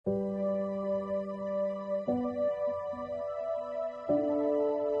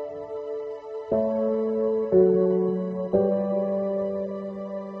This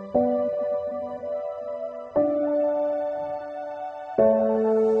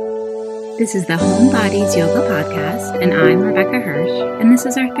is the Home Bodies Yoga Podcast, and I'm Rebecca Hirsch, and this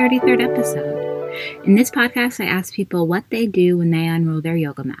is our 33rd episode. In this podcast, I ask people what they do when they unroll their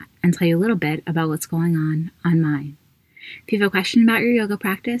yoga mat and tell you a little bit about what's going on mine. If you have a question about your yoga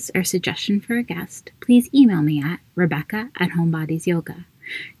practice or a suggestion for a guest, please email me at rebecca@homebodiesyoga.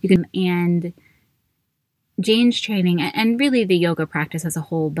 You can, and Jane's training, and really the yoga practice as a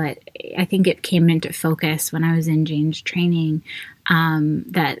whole, but I think it came into focus when I was in Jane's training,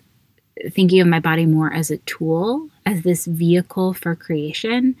 that thinking of my body more as a tool, as this vehicle for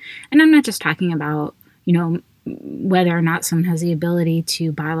creation. And I'm not just talking about, whether or not someone has the ability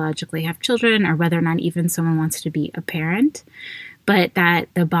to biologically have children or whether or not even someone wants to be a parent, but that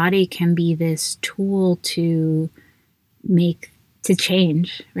the body can be this tool to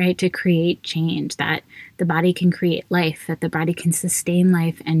change, right? To create change, that the body can create life, that the body can sustain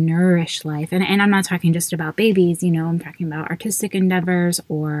life and nourish life. And I'm not talking just about babies, I'm talking about artistic endeavors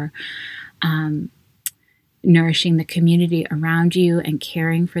or nourishing the community around you and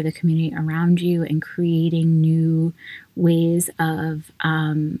caring for the community around you and creating new ways of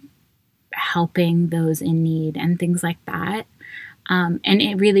helping those in need and things like that. And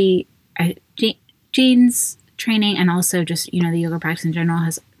it really, Jane's training and also just, the yoga practice in general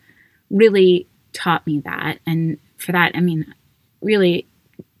has really taught me that. And for that, really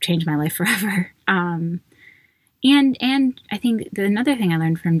changed my life forever. And I think another thing I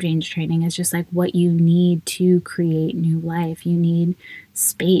learned from Jane's training is just like what you need to create new life. You need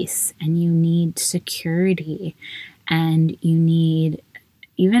space and you need security and you need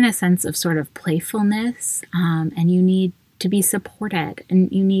even a sense of sort of playfulness, and you need to be supported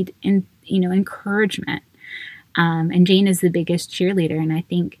and you need, encouragement. And Jane is the biggest cheerleader. And I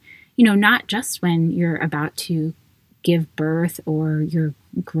think, not just when you're about to give birth or you're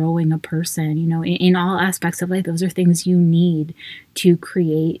growing a person, in all aspects of life, those are things you need to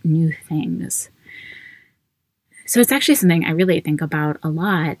create new things. So it's actually something I really think about a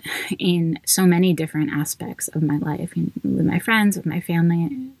lot in so many different aspects of my life, with my friends, with my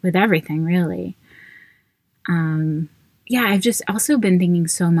family, with everything really. I've just also been thinking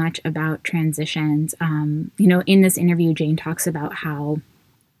so much about transitions. In this interview, Jane talks about how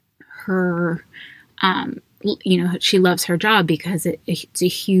her, she loves her job because it's a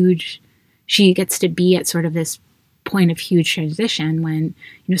huge, she gets to be at sort of this point of huge transition when,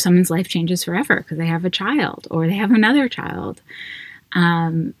 someone's life changes forever because they have a child or they have another child.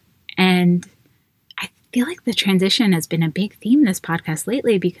 And I feel like the transition has been a big theme this podcast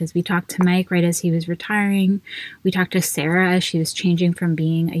lately because we talked to Mike right as he was retiring. We talked to Sarah as she was changing from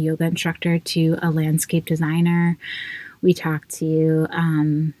being a yoga instructor to a landscape designer. We talked to,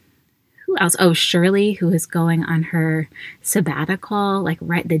 who else? Oh, Shirley, who is going on her sabbatical, like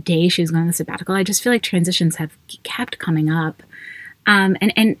right the day she was going on the sabbatical. I just feel like transitions have kept coming up. I've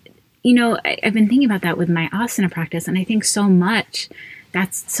been thinking about that with my asana practice. And I think so much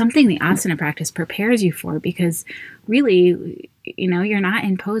that's something the asana practice prepares you for because really, you're not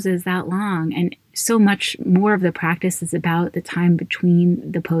in poses that long. And so much more of the practice is about the time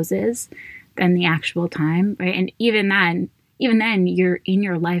between the poses than the actual time, right? And even then, you're in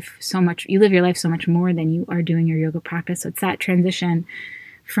your life so much, you live your life so much more than you are doing your yoga practice. So it's that transition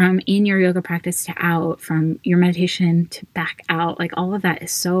from in your yoga practice to out, from your meditation to back out. Like all of that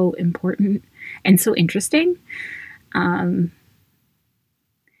is so important and so interesting.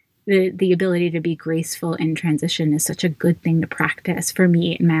 The ability to be graceful in transition is such a good thing to practice for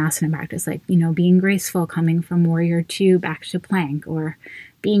me in my asana practice. Like, being graceful coming from warrior 2 back to plank, or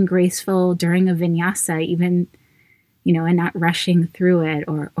being graceful during a vinyasa, even and not rushing through it,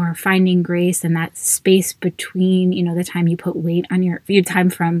 or finding grace in that space between, the time you put weight on your time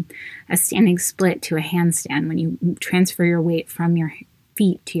from a standing split to a handstand, when you transfer your weight from your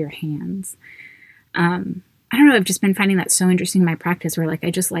feet to your hands. I don't know, I've just been finding that so interesting in my practice where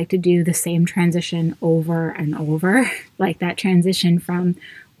I just like to do the same transition over and over, like that transition from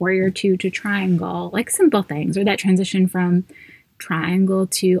warrior 2 to triangle, like simple things, or that transition from triangle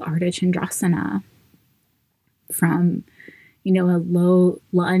to Ardha Chandrasana, from, a low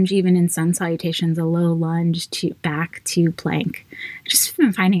lunge, even in sun salutations, a low lunge to back to plank. I've just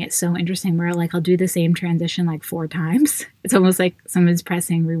been finding it so interesting where I'll do the same transition 4 times. It's almost like someone's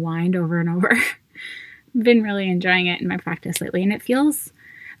pressing rewind over and over. I've been really enjoying it in my practice lately. And it feels,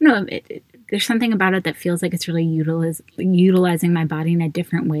 there's something about it that feels like it's really utilizing my body in a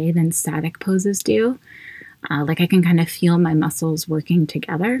different way than static poses do. I can kind of feel my muscles working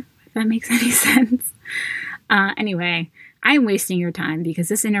together, if that makes any sense. Anyway, I'm wasting your time because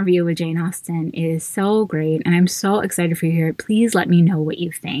this interview with Jane Austen is so great, and I'm so excited for you to hear it. Please let me know what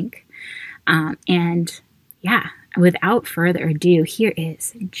you think. And yeah, without further ado, here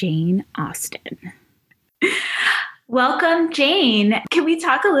is Jane Austen. Welcome, Jane. Can we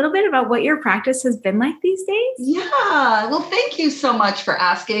talk a little bit about what your practice has been like these days? Yeah, well, thank you so much for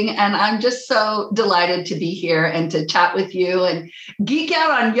asking. And I'm just so delighted to be here and to chat with you and geek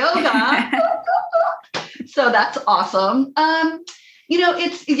out on yoga. So that's awesome.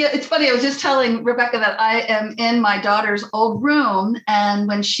 It's funny. I was just telling Rebecca that I am in my daughter's old room. And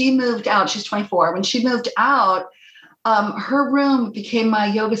when she moved out, she's 24. When she moved out, her room became my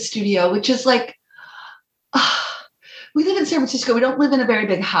yoga studio, which is like, we live in San Francisco. We don't live in a very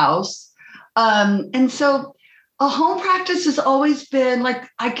big house. And so a home practice has always been like,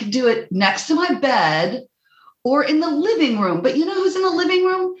 I could do it next to my bed or in the living room. But you know who's in the living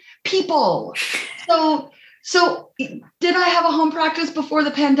room? People. So did I have a home practice before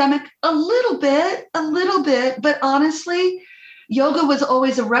the pandemic? A little bit. But honestly, yoga was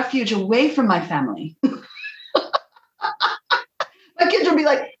always a refuge away from my family. My kids would be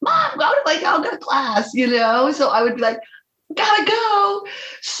like, Mom, go to my yoga class, So I would be like, gotta go.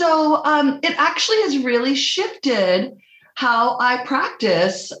 So it actually has really shifted how I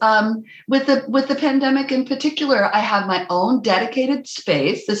practice. With the pandemic in particular, I have my own dedicated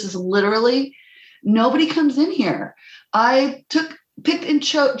space. This is literally nobody comes in here. I picked and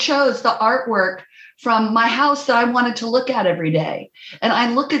chose the artwork from my house that I wanted to look at every day. And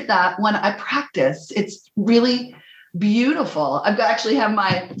I look at that when I practice. It's really beautiful. I've got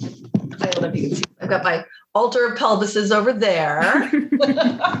my altar of pelvises over there.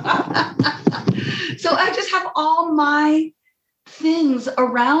 So I just have all my things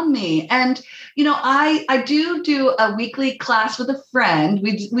around me. And, I do a weekly class with a friend.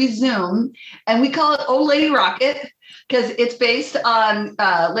 We Zoom and we call it Old Lady Rocket because it's based on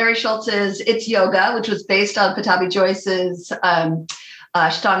Larry Schultz's It's Yoga, which was based on Pattabhi Jois's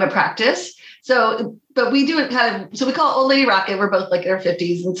Ashtanga practice. So, but we do it so we call it Old Lady Rocket. We're both like in our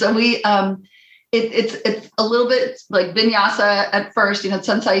 50s. And so we, it's a little bit like vinyasa at first,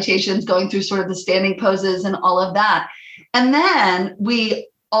 sun salutations, going through sort of the standing poses and all of that. And then we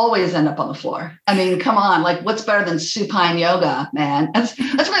always end up on the floor. I mean, come on, like what's better than supine yoga, man? That's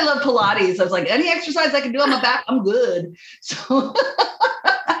why I love Pilates. I was like, any exercise I can do on my back, I'm good. So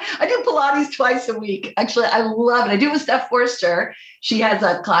I do Pilates twice a week. Actually, I love it. I do it with Steph Forster. She has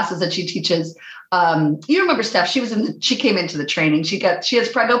classes that she teaches. You remember Steph? She came into the training. She has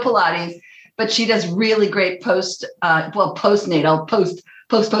Prego Pilates, but she does really great postnatal.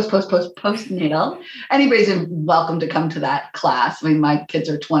 Anybody's welcome to come to that class. I mean, my kids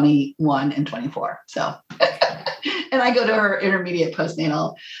are 21 and 24. So, and I go to her intermediate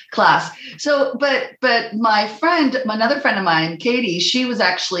postnatal class. So, but another friend of mine, Katie, she was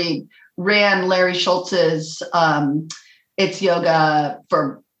actually ran Larry Schultz's It's Yoga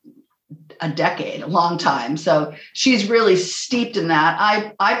for a decade, a long time. So she's really steeped in that.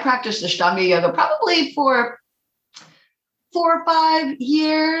 I practiced Ashtanga yoga probably for 4 or 5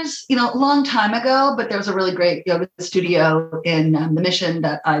 years, a long time ago, but there was a really great yoga studio in the Mission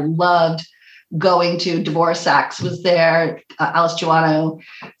that I loved going to. Deborah Sachs was there. Alice Joanno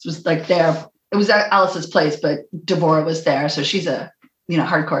was like there. It was at Alice's place, but Deborah was there. So she's a,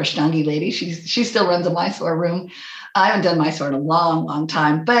 hardcore Ashtangi lady. She still runs a Mysore room. I haven't done Mysore in a long, long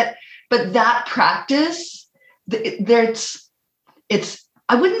time, but that practice,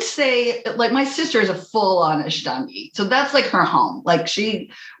 I wouldn't say, like, my sister is a full-on Ashtangi. So that's like her home. Like she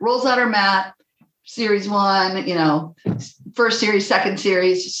rolls out her mat, series 1, first series, second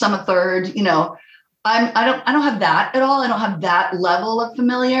series, some a third, I don't have that at all. I don't have that level of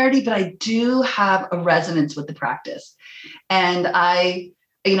familiarity, but I do have a resonance with the practice. And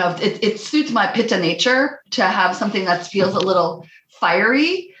it suits my Pitta nature to have something that feels a little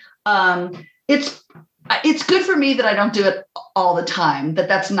fiery. It's good for me that I don't do it all the time,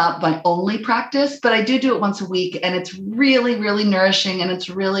 that's not my only practice, but I do it once a week. And it's really, really nourishing. And it's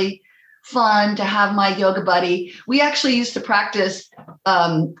really fun to have my yoga buddy. We actually used to practice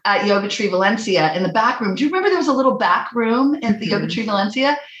at Yoga Tree Valencia in the back room. Do you remember there was a little back room at the Yoga Tree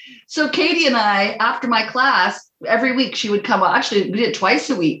Valencia? So Katie and I, after my class, every week she would come. Well, actually, we did it twice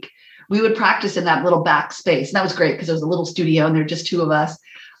a week. We would practice in that little back space. And that was great because it was a little studio and there were just two of us.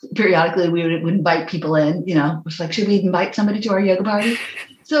 Periodically, we would invite people in, it was like, should we invite somebody to our yoga party?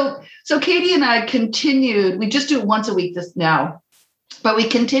 So Katie and I continued. We just do it once a week now, but we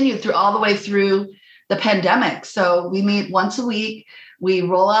continued all the way through the pandemic. So we meet once a week. We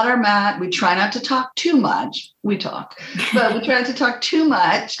roll out our mat. We try not to talk too much. We talk, but we try not to talk too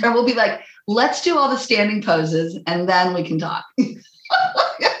much. Or we'll be like, let's do all the standing poses and then we can talk.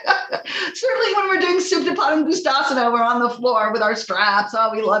 Certainly when we're doing Supta Bhustasana, we're on the floor with our straps.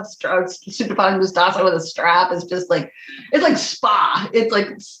 Oh, we love Supta Bhustasana with a strap. It's just like, it's like spa. It's like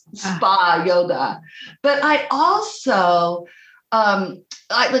spa yoga. But I also,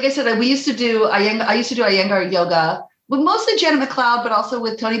 like I said, we used to do Iyengar yoga with mostly Janet McLeod, but also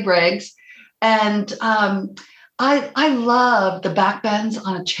with Tony Briggs. And I love the back bends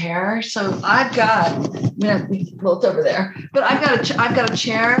on a chair. So I've got, well, it's over there, but I've got a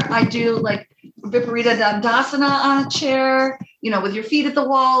chair. I do like Viparita Dandasana on a chair, with your feet at the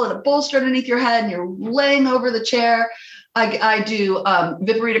wall and a bolster underneath your head, and you're laying over the chair. I do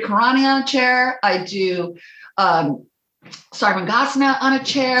Viparita Karani on a chair. I do Sarvangasana on a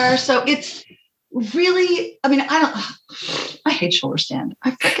chair. So it's really, I hate shoulder stand.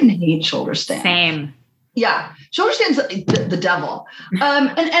 I freaking hate shoulder stand. Same. Yeah. Shoulder stand's the devil.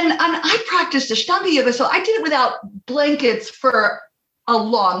 And I practiced Ashtanga yoga. So I did it without blankets for a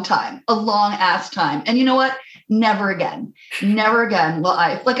long ass time. And you know what? Never again will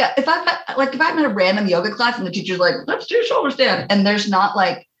I, if I'm in a random yoga class and the teacher's like, let's do shoulder stand, and there's not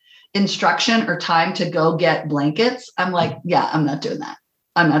like instruction or time to go get blankets, I'm like, yeah, I'm not doing that.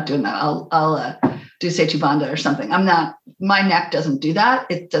 I'll do Setu Bandha or something. My neck doesn't do that.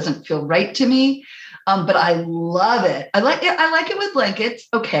 It doesn't feel right to me. But I love it. I like it with blankets.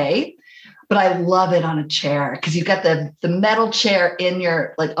 Okay. But I love it on a chair because you've got the metal chair in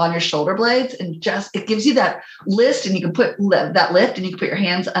your, like on your shoulder blades, and just, it gives you that lift, and you can put that lift and you can put your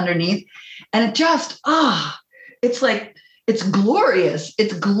hands underneath, and it just, it's like, it's glorious.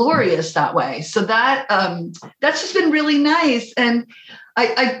 It's glorious that way. So that's just been really nice. And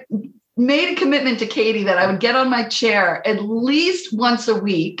I made a commitment to Katie that I would get on my chair at least once a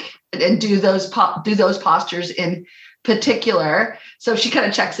week and do those postures in particular. So she kind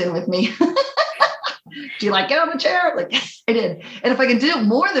of checks in with me. Do you like get on the chair? I'm like, yes, I did. And if I can do it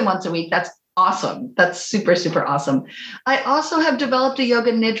more than once a week, that's awesome. That's super, super awesome. I also have developed a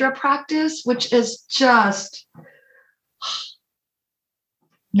yoga nidra practice, which is just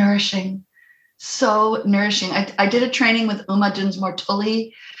nourishing. So nourishing. I did a training with Uma Dunsmore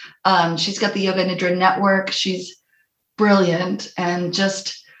Tully. She's got the Yoga Nidra Network. She's brilliant, and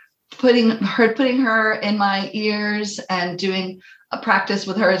just putting her in my ears and doing a practice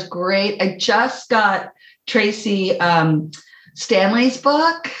with her is great. I just got Tracy Stanley's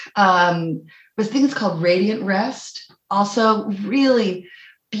book. I think it's called Radiant Rest. Also really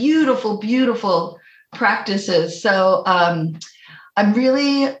beautiful, beautiful practices. So I'm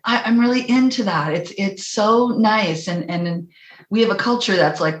really into that. It's so nice. And we have a culture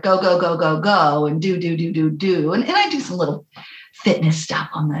that's like, go, go, go, go, go, and do. And I do some little fitness stuff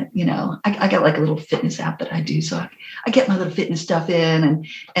on the, I got like a little fitness app that I do. So I get my little fitness stuff in,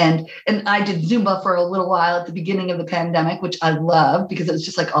 and I did Zumba for a little while at the beginning of the pandemic, which I love because it was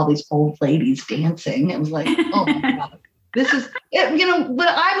just like all these old ladies dancing. It was like, oh my God, this is it. When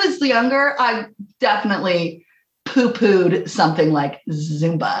I was younger, I definitely poo-pooed something like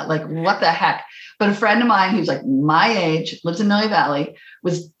Zumba, like what the heck. But a friend of mine who's like my age, lives in Noe Valley,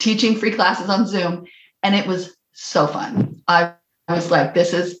 was teaching free classes on Zoom, and it was so fun. I was like,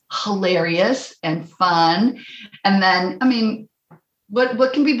 this is hilarious and fun. And then,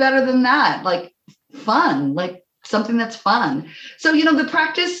 what can be better than that? Like fun, like something that's fun. So, the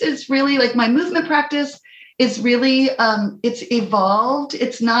practice is really like my movement practice is really, it's evolved.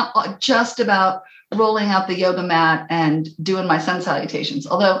 It's not just about rolling out the yoga mat and doing my sun salutations,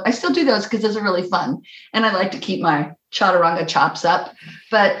 although I still do those because those are really fun. And I like to keep my chaturanga chops up,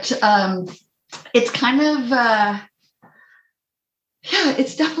 but it's kind of,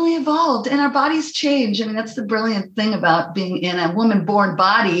 it's definitely evolved, and our bodies change. That's the brilliant thing about being in a woman-born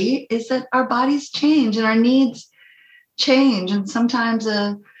body, is that our bodies change and our needs change. And sometimes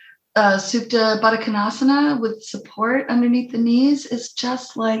a Supta Baddha Konasana with support underneath the knees is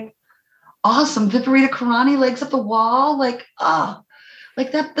just like awesome. Viparita Karani, legs up the wall, like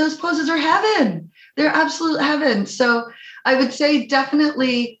that. Those poses are heaven. They're absolute heaven. So I would say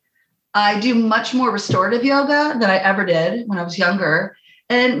definitely I do much more restorative yoga than I ever did when I was younger.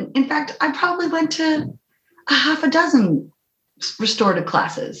 And in fact, I probably went to a half a dozen restorative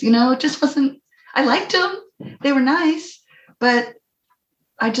classes. It just wasn't, I liked them. They were nice, but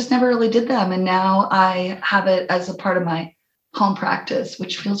I just never really did them. And now I have it as a part of my home practice,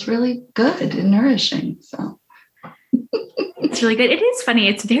 which feels really good and nourishing. So it's really good. It is funny.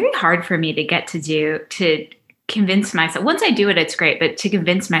 It's very hard for me to convince myself, once I do it, it's great, but to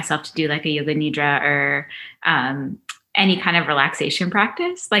convince myself to do like a yoga nidra or any kind of relaxation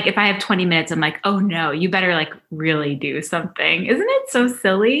practice, like if I have 20 minutes, I'm like, oh no, you better like really do something. Isn't it so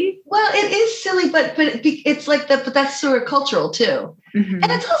silly? Well, it is silly, but it's like that, but that's sort of cultural too. Mm-hmm.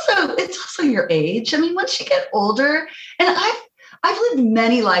 And it's also your age. I mean, once you get older, and I've lived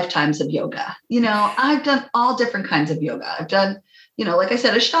many lifetimes of yoga. I've done all different kinds of yoga. I've done, like I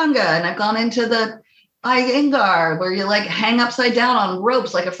said, Ashtanga, and I've gone into the Iyengar where you like hang upside down on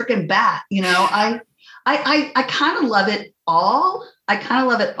ropes like a freaking bat. I kind of love it all.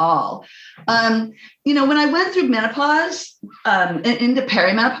 When I went through menopause, into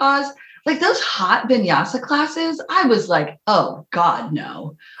perimenopause, like those hot vinyasa classes, I was like, oh God,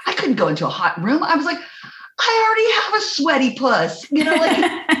 no, I couldn't go into a hot room. I was like, I already have a sweaty puss,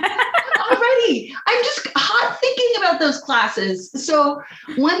 already. I'm just hot thinking about those classes. So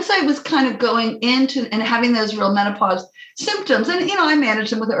once I was kind of going into and having those real menopause symptoms, and I manage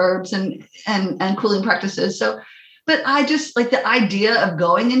them with herbs and cooling practices. So, but I just like the idea of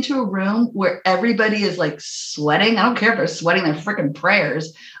going into a room where everybody is like sweating. I don't care if they're sweating their freaking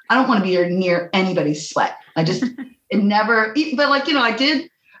prayers. I don't want to be near anybody's sweat. I just it never. But like I did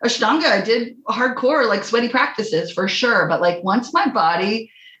Ashtanga, I did hardcore like sweaty practices for sure. But like once my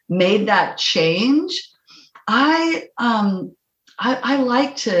body made that change, I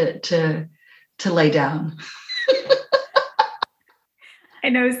like to lay down. I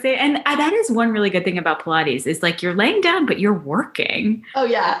know, and that is one really good thing about Pilates is like you're laying down, but you're working. Oh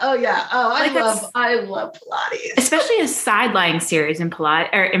yeah. Oh, I love Pilates, especially a side lying series in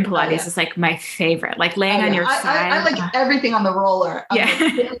Pilates is like my favorite. Like laying on your side. I like everything on the roller.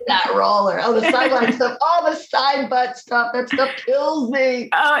 That roller. Oh, the side lying stuff. Oh, the side butt stuff. That stuff kills me.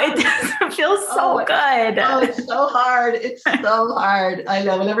 Oh, it does feel so good. Oh, it's so hard. It's so hard. I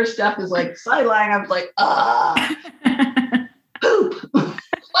know. Whenever Steph is like side lying, I'm like, poop.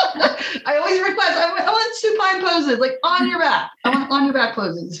 I always request, I want supine poses, like on your back. I want on your back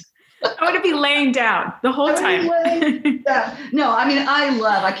poses. I want to be laying down the whole time. No, I mean,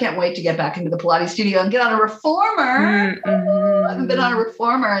 I can't wait to get back into the Pilates studio and get on a reformer. I haven't been on a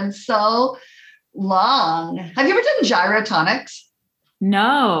reformer in so long. Have you ever done gyrotonics?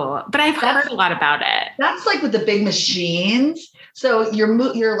 No, but I've heard a lot about it. That's like with the big machines. So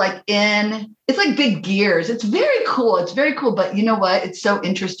you're like it's like big gears. It's very cool. It's very cool. But you know what? It's so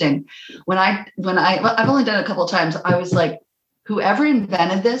interesting. I've only done it a couple of times. I was like, whoever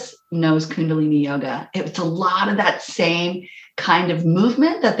invented this knows Kundalini yoga. It's a lot of that same kind of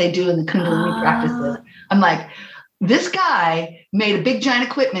movement that they do in the Kundalini practices. I'm like, this guy made a big giant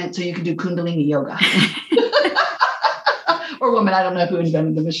equipment so you could do Kundalini yoga. Or woman, I don't know who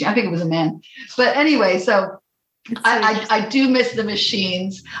invented the machine. I think it was a man. But anyway, so I do miss the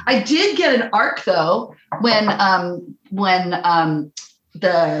machines. I did get an arc though when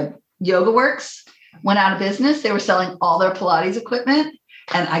the Yoga Works went out of business. They were selling all their Pilates equipment,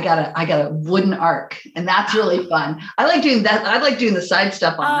 and I got a wooden arc, and that's really fun. I like doing that. I like doing the side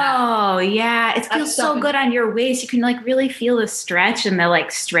stuff on that. Oh yeah, it feels so good on your waist. You can like really feel the stretch and the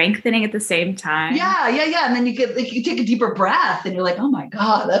like strengthening at the same time. Yeah. And then you take a deeper breath, and you're like, oh my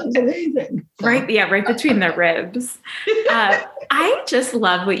God, that was amazing. So. Right between the ribs. I just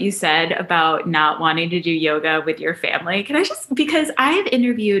love what you said about not wanting to do yoga with your family. Because I have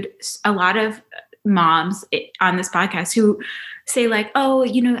interviewed a lot of moms on this podcast who say like, oh,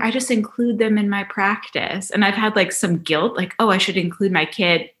 I just include them in my practice. And I've had like some guilt, like, oh, I should include my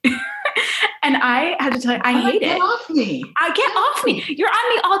kid. And I have to tell you, I hate it. Get off me. Get off me. You're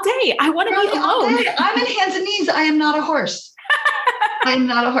on me all day. I want to be alone. I'm in hands and knees. I am not a horse. I am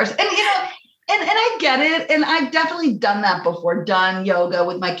not a horse. And, and I get it. And I've definitely done that before, done yoga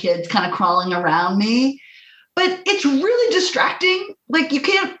with my kids kind of crawling around me. But it's really distracting. Like you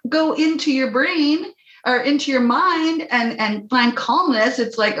can't go into your brain or into your mind and find calmness.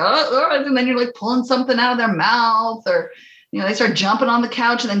 It's like, and then you're like pulling something out of their mouth, or, they start jumping on the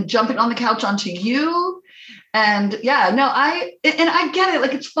couch and then jumping on the couch onto you. And I get it.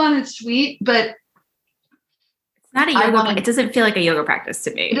 Like it's fun, it's sweet, but it's not a yoga. It doesn't feel like a yoga practice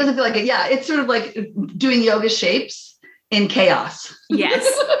to me. It doesn't feel like it. Yeah. It's sort of like doing yoga shapes in chaos. Yes.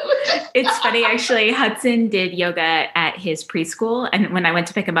 It's funny, actually. Hudson did yoga at his preschool. And when I went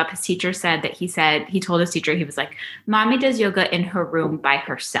to pick him up, his teacher said that he told his teacher, he was like, Mommy does yoga in her room by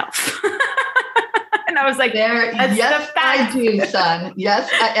herself. And I was like, yes, I do, son. Yes.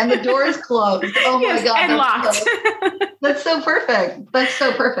 And the door is closed. Oh my God. And locked. That's so perfect. That's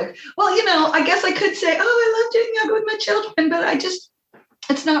so perfect. Well, I guess I could say, I love doing yoga with my children, but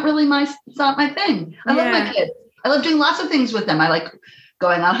it's not my thing. I love my kids. I love doing lots of things with them. I like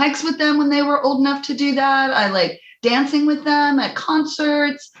going on hikes with them when they were old enough to do that. I like dancing with them at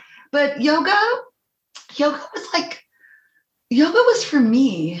concerts. But yoga was for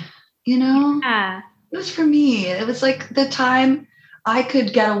me, you know? Yeah. It was for me. It was like the time I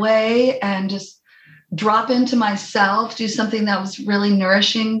could get away and just drop into myself, do something that was really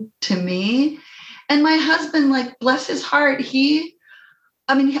nourishing to me. And my husband, like, bless his heart, he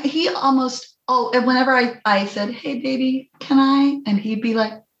almost, and whenever I said, hey, baby, can I? And he'd be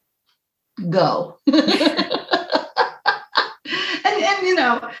like, go. And you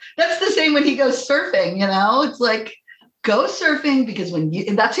know, that's the same when he goes surfing, you know, it's like, go surfing, because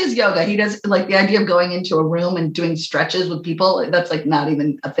that's his yoga. He does like the idea of going into a room and doing stretches with people. That's like not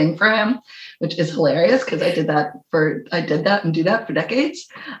even a thing for him, which is hilarious because I did that and do that for decades.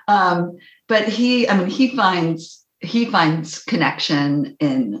 But he finds connection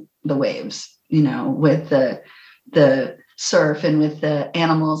in the waves, you know, with the surf and with the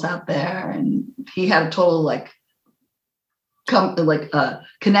animals out there. And he had a total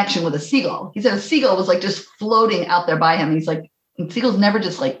connection with a seagull. He said a seagull was like just floating out there by him. He's like, seagulls never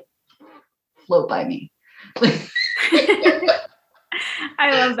just like float by me.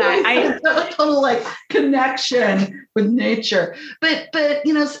 I love that. I a total like connection with nature. But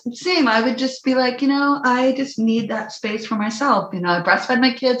you know, same. I would just be like, you know, I just need that space for myself. You know, I breastfed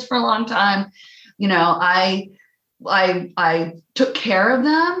my kids for a long time. You know, I took care of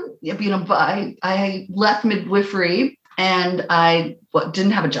them. You know, I left midwifery. And I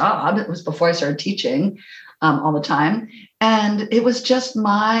didn't have a job. It was before I started teaching all the time. And it was just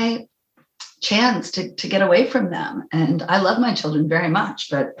my chance to get away from them. And I love my children very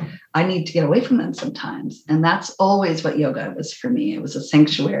much, but I need to get away from them sometimes. And that's always what yoga was for me. It was a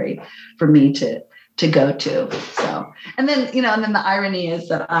sanctuary for me to go to. So, and then, you know, and then the irony is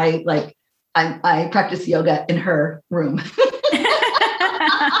that I practice yoga in her room.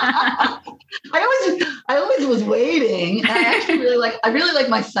 I always was waiting. And I actually really like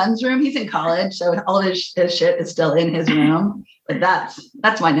my son's room. He's in college, so all of his shit is still in his room. But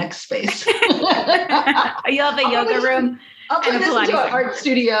that's my next space. You have a yoga room. I'll turn this into an art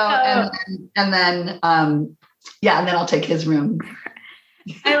studio, and then and then I'll take his room.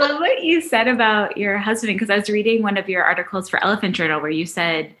 I love what you said about your husband, because I was reading one of your articles for Elephant Journal where you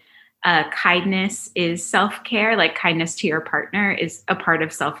said kindness is self-care, like kindness to your partner is a part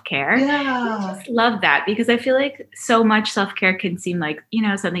of self-care. Yeah. I just love that, because I feel like so much self-care can seem like, you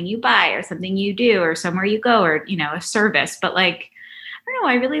know, something you buy or something you do or somewhere you go or, you know, a service. But like, I don't know,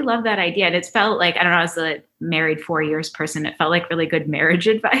 I really love that idea. And it's felt like, I don't know, as a married 4 years person, it felt like really good marriage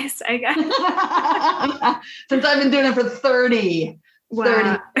advice, I guess. Since I've been doing it for 30.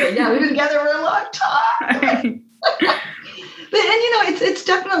 Wow. 30. Yeah, we've been together for a long time. But, and you know, it's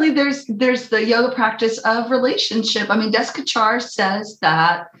definitely, there's the yoga practice of relationship. I mean, Des Kachar says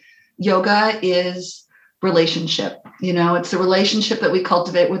that yoga is relationship. You know, it's the relationship that we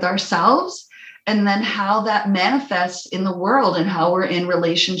cultivate with ourselves, and then how that manifests in the world and how we're in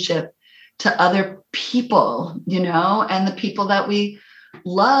relationship to other people, you know, and the people that we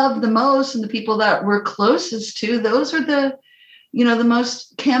love the most and the people that we're closest to. Those are the, you know,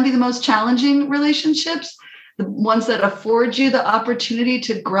 can be the most challenging relationships. The ones that afford you the opportunity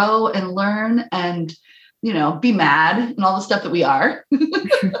to grow and learn and, you know, be mad and all the stuff that we are.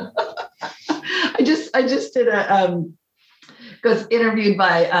 I just did was interviewed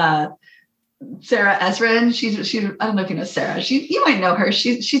by Sarah Ezra, and she I don't know if you know Sarah. You might know her.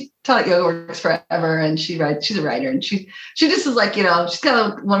 She taught Yoga Works Forever, and she's a writer, and she just is like, you know, she's kind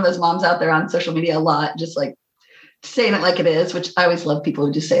of one of those moms out there on social media a lot, just like saying it like it is, which I always love people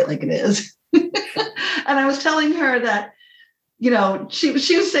who just say it like it is. And I was telling her that, you know, she was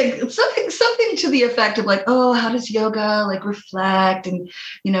saying something to the effect of like, oh, how does yoga like reflect and,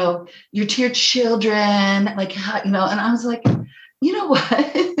 you know, to your children, like how, you know, and I was like, you know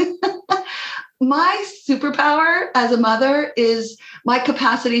what? My superpower as a mother is my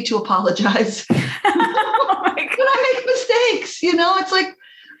capacity to apologize. Oh my God. When I make mistakes, you know, it's like,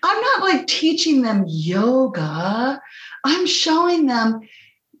 I'm not like teaching them yoga. I'm showing them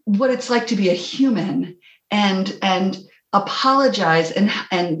what it's like to be a human and apologize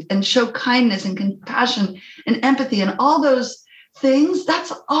and show kindness and compassion and empathy and all those things.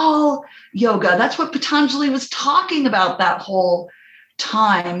 That's all yoga. That's what Patanjali was talking about that whole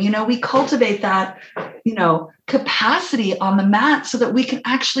time. You know, we cultivate that, you know, capacity on the mat so that we can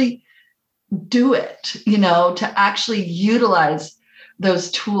actually do it, you know, to actually utilize those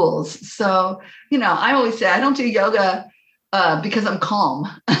tools. So, you know, I always say I don't do yoga because I'm calm.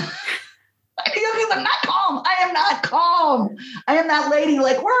 I do yoga because I'm not calm. I am not that calm. I am that lady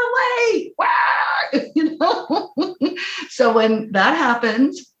like, we're late. So when that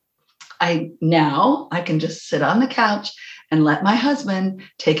happens, I can just sit on the couch and let my husband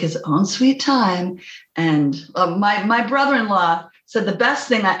take his own sweet time. And my brother-in-law said the best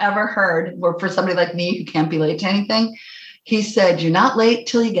thing I ever heard were for somebody like me who can't be late to anything. He said, "You're not late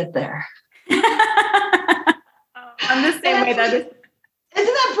till you get there." I'm the same way. That is.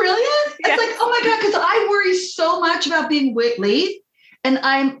 Isn't that brilliant? It's like, oh my God, because I worry so much about being late, and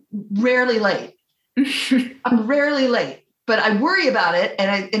I'm rarely late. I'm rarely late, but I worry about it,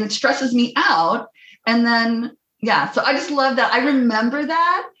 and it stresses me out. And then, so I just love that. I remember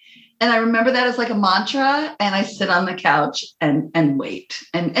that. And I remember that as like a mantra, and I sit on the couch and wait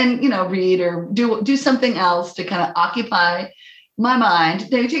and read or do something else to kind of occupy my mind.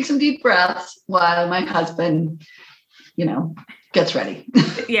 Maybe take some deep breaths while my husband, gets ready.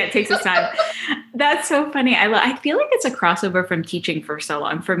 Yeah, it takes his time. That's so funny. I feel like it's a crossover from teaching for so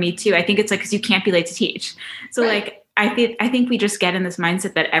long for me too. I think it's like, because you can't be late to teach. So like, I think we just get in this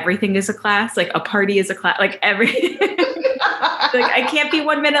mindset that everything is a class, like a party is a class, like like I can't be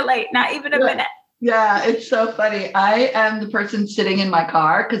 1 minute late, not even a minute. Yeah, it's so funny. I am the person sitting in my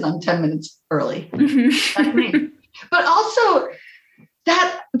car because I'm 10 minutes early. That's me. But also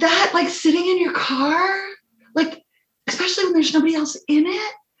that like sitting in your car, like, especially when there's nobody else in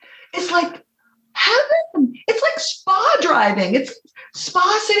it, it's like heaven. It's like spa driving. It's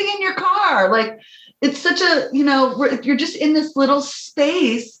spa sitting in your car. Like, it's such a, you're just in this little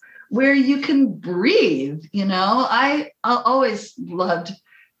space where you can breathe. I always loved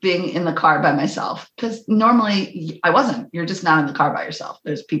being in the car by myself, because normally I wasn't. You're just not in the car by yourself.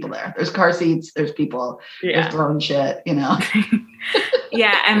 There's people there. There's car seats. There's people. There's throwing shit.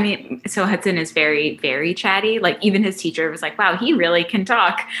 Yeah, I mean, so Hudson is very, very chatty. Like, even his teacher was like, "Wow, he really can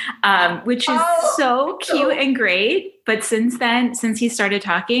talk," which is so cute and great. But since he started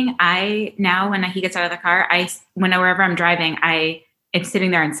talking, when he gets out of the car, whenever I'm driving, I am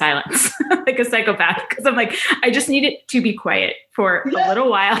sitting there in silence like a psychopath, because I'm like, I just need it to be quiet for a little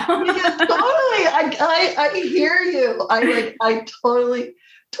while. Yeah, totally. I hear you. I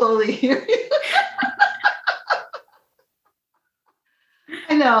totally hear you.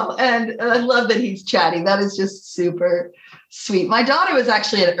 I know. And I love that he's chatty. That is just super sweet. My daughter was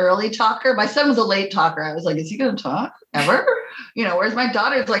actually an early talker. My son was a late talker. I was like, is he going to talk ever? Whereas my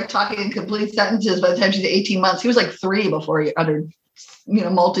daughter's like talking in complete sentences by the time she's 18 months. He was like 3 before he uttered,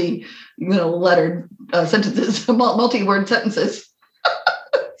 multi, lettered sentences, multi-word sentences.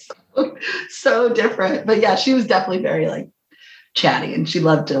 So different. But yeah, she was definitely very like chatty, and she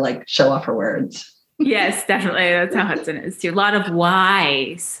loved to like show off her words. Yes, definitely. That's how Hudson is too. A lot of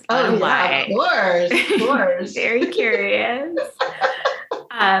whys. Of course. Very curious.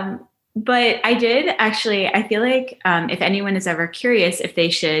 But I did actually, I feel like if anyone is ever curious if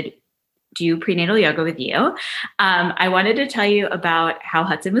they should do prenatal yoga with you, I wanted to tell you about how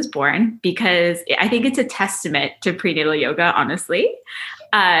Hudson was born, because I think it's a testament to prenatal yoga, honestly.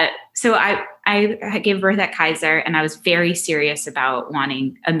 So I gave birth at Kaiser, and I was very serious about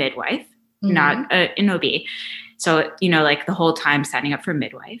wanting a midwife. Not an OB. So, like the whole time signing up for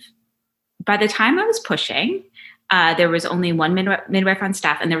midwife. By the time I was pushing, there was only one midwife on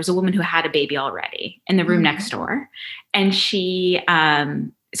staff, and there was a woman who had a baby already in the room next door. And she,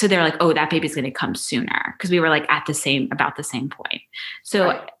 so they're like, oh, that baby's going to come sooner, because we were like about the same point. So,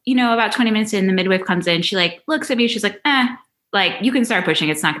 about 20 minutes in, the midwife comes in, she like looks at me, she's like, like you can start pushing.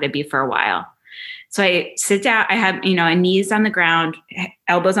 It's not going to be for a while. So I sit down, I have, knees on the ground,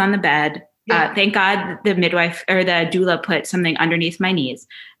 elbows on the bed. Thank God the midwife or the doula put something underneath my knees.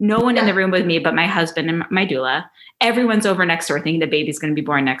 No one in the room with me but my husband and my doula. Everyone's over next door thinking the baby's going to be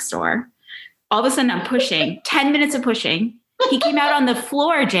born next door. All of a sudden I'm pushing, 10 minutes of pushing. He came out on the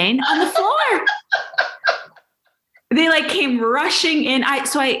floor, Jane, on the floor. They like came rushing in.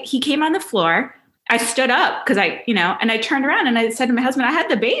 He came on the floor. I stood up because and I turned around and I said to my husband, I had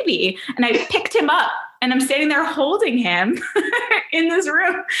the baby, and I picked him up. And I'm standing there holding him in this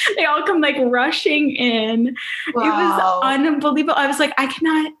room. They all come like rushing in. Wow. It was unbelievable. I was like,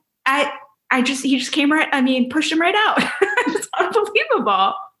 he just came pushed him right out. It's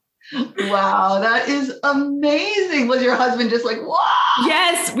unbelievable. Wow. That is amazing. Was your husband just like, wow?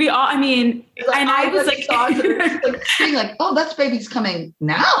 Yes, we all, and I was like, being like, oh, that baby's coming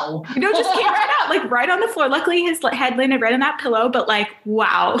now. Just came right out, like right on the floor. Luckily his head landed right on that pillow, but like,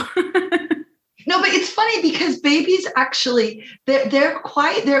 wow. No, but it's funny because babies actually, they're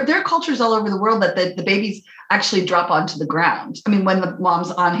quiet. There are cultures all over the world that the babies actually drop onto the ground. When the mom's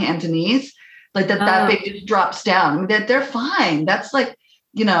on hands and knees, like that baby just drops down. They're fine. That's like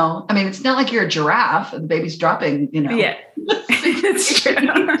I mean, it's not like you're a giraffe and the baby's dropping, Yeah, it's true.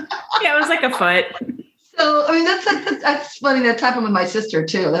 Yeah, it was like a foot. So, I mean, that's funny. That happened with my sister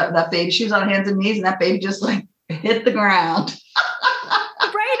too. That baby, she was on hands and knees and that baby just like hit the ground.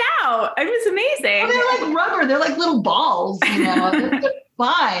 Right out. It was amazing. Well, they're like rubber. They're like little balls, They're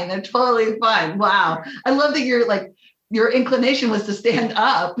fine. They're totally fine. Wow. I love that your inclination was to stand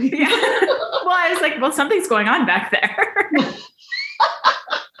up. Yeah. Well, I was like, well, something's going on back there.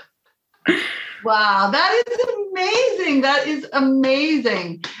 Wow, that is amazing. That is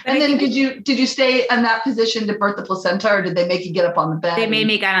amazing. And then did you stay in that position to birth the placenta, or did they make you get up on the bed? They made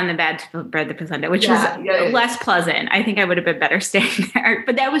me get on the bed to birth the placenta, which was less pleasant. I think I would have been better staying there.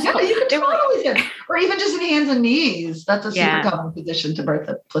 But that was you could totally sit. Or even just in hands and knees. That's a super common position to birth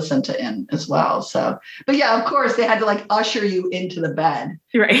the placenta in as well. So, but yeah, of course they had to like usher you into the bed.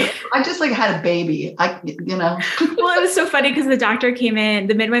 Right. I just like had a baby. Well, it was so funny because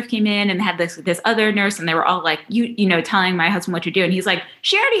the midwife came in and had this other nurse, and they were all like, telling my husband what to do. And he's like,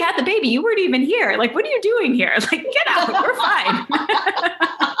 she already had the baby. You weren't even here. Like, what are you doing here? Like, get out. We're fine.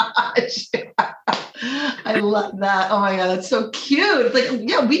 I love that. Oh my God, that's so cute. It's like,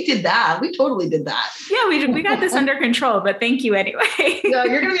 yeah, we did that. We totally did that. Yeah, we got this under control, but thank you anyway. Yeah,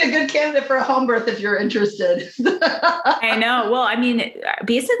 you're going to be a good candidate for a home birth if you're interested. I know. Well, I mean,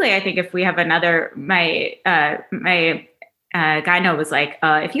 basically, I think if we have another, my gyno was like,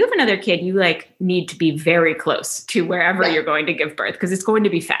 if you have another kid, you like need to be very close to wherever you're going to give birth because it's going to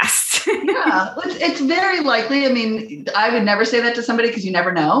be fast. Yeah, it's very likely. I mean, I would never say that to somebody because you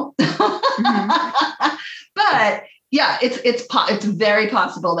never know. Mm-hmm. But yeah, it's very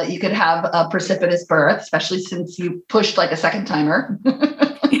possible that you could have a precipitous birth, especially since you pushed like a second timer.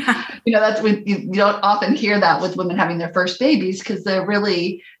 Yeah. That's when you don't often hear that with women having their first babies because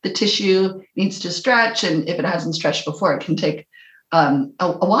the tissue needs to stretch. And if it hasn't stretched before, it can take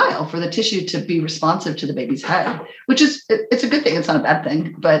a while for the tissue to be responsive to the baby's head, which is, it's a good thing. It's not a bad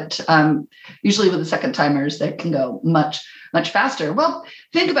thing, but usually with the second timers, they can go much, much faster. Well,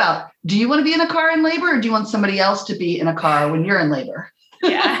 think about, do you want to be in a car in labor or do you want somebody else to be in a car when you're in labor?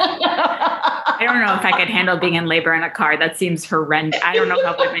 Yeah. I don't know if I could handle being in labor in a car. That seems horrendous. I don't know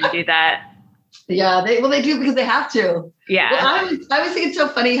how women do that. Yeah, they do because they have to. Yeah. Well, I always think it's so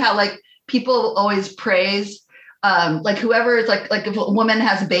funny how like people always praise like whoever is like if a woman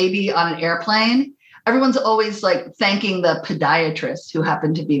has a baby on an airplane, everyone's always like thanking the podiatrist who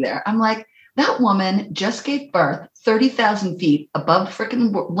happened to be there. I'm like, that woman just gave birth 30,000 feet above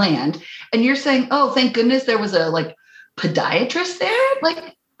freaking land. And you're saying, oh, thank goodness there was a like podiatrist there.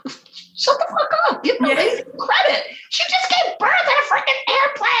 Like, shut the fuck up. Give my lady some credit. She just gave birth in a freaking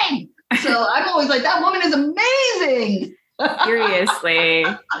airplane. So I'm always like, that woman is amazing. Seriously,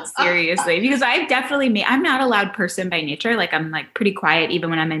 because I'm not a loud person by nature. Like I'm like pretty quiet even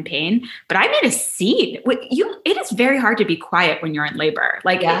when I'm in pain, but I made a scene. It is very hard to be quiet when you're in labor.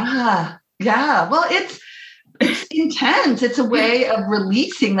 Like, yeah. Well, it's intense. It's a way of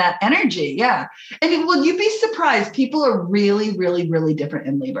releasing that energy. Yeah. And will you be surprised? People are really, really, really different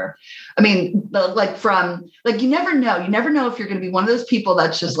in labor. I mean, you never know. You never know if you're going to be one of those people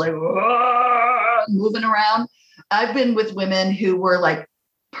that's just like moving around. I've been with women who were like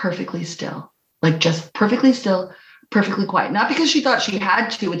perfectly still, like just perfectly still, perfectly quiet. Not because she thought she had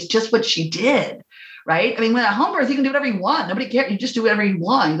to. It's just what she did. Right. I mean, when at home birth, you can do whatever you want. Nobody cares. You just do whatever you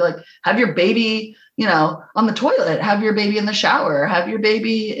want. You like have your baby, on the toilet, have your baby in the shower, have your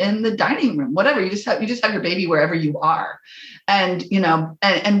baby in the dining room, whatever. You just have your baby wherever you are. And,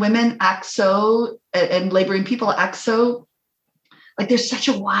 and women act so, and laboring people act so like there's such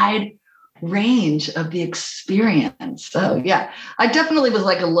a wide range of the experience. So yeah, I definitely was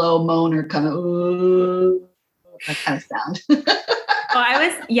like a low moaner kind of, that kind of sound. Oh, I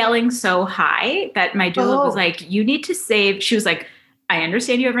was yelling so high that my doula was like, you need to save. She was like, I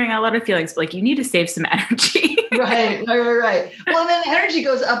understand you having a lot of feelings, but like, you need to save some energy. Right. Well, then energy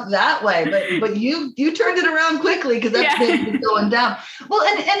goes up that way, but you turned it around quickly because that's been going down. Well,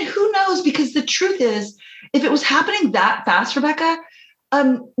 and who knows? Because the truth is, if it was happening that fast, Rebecca,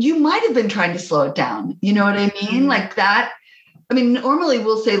 you might have been trying to slow it down. You know what I mean? Like that. I mean, normally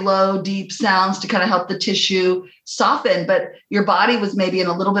we'll say low, deep sounds to kind of help the tissue soften, but your body was maybe in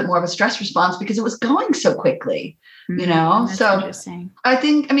a little bit more of a stress response because it was going so quickly, That's so interesting. I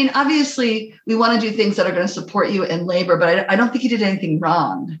think, obviously we want to do things that are going to support you in labor, but I don't think you did anything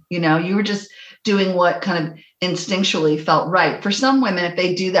wrong. You were just doing what kind of instinctually felt right. For some women, if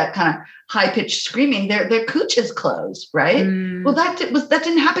they do that kind of high-pitched screaming, their cooch is closed, right? Well, that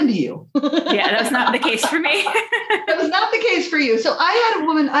didn't happen to you. Yeah, that's not the case for me. That was not the case for you. So I had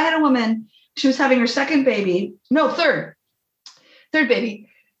a woman, she was having her third baby.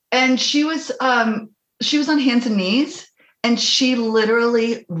 And she was on hands and knees, and she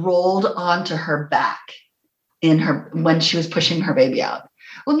literally rolled onto her back when she was pushing her baby out.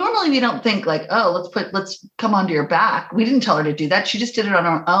 Well, normally we don't think like, oh, let's come onto your back. We didn't tell her to do that. She just did it on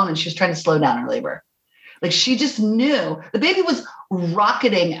her own, and she was trying to slow down her labor. Like, she just knew the baby was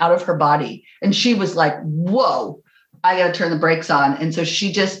rocketing out of her body, and she was like, whoa, I got to turn the brakes on. And so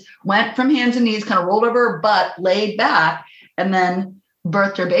she just went from hands and knees, kind of rolled over her butt, laid back, and then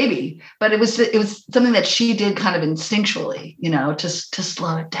birthed her baby. But it was something that she did kind of instinctually, to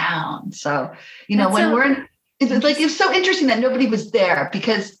slow it down. So, it's so interesting that nobody was there,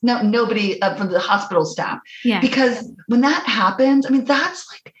 because nobody from the hospital staff, because when that happens, I mean, that's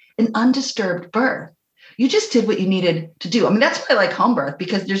like an undisturbed birth. You just did what you needed to do. I mean, that's why I like home birth,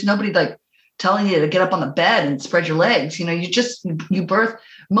 because there's nobody like telling you to get up on the bed and spread your legs. You birth.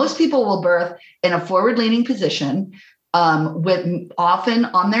 Most people will birth in a forward leaning position, with often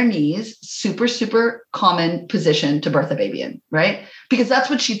on their knees, super, super common position to birth a baby in, right? Because that's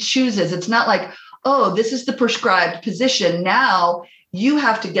what she chooses. It's not like, oh, this is the prescribed position. Now you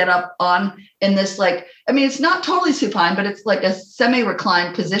have to get up in this, it's not totally supine, but it's like a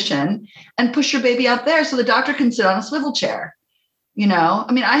semi-reclined position, and push your baby out there so the doctor can sit on a swivel chair.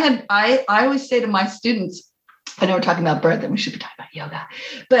 I always say to my students, I know we're talking about birth and we should be talking about yoga,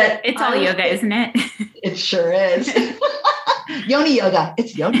 but it's all yoga, isn't it? It sure is. Yoni yoga.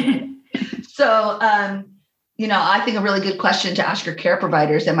 It's yoni yoga. So, I think a really good question to ask your care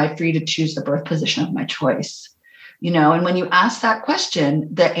providers, am I free to choose the birth position of my choice? And when you ask that question,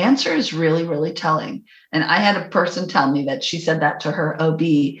 the answer is really, really telling. And I had a person tell me that she said that to her OB,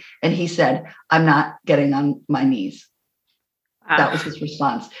 and he said, I'm not getting on my knees. Wow. That was his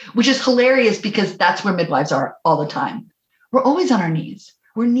response, which is hilarious, because that's where midwives are all the time. We're always on our knees.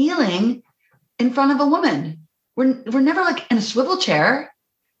 We're kneeling in front of a woman. We're never like in a swivel chair,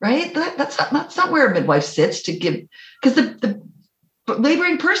 right? That's not where a midwife sits to give, because the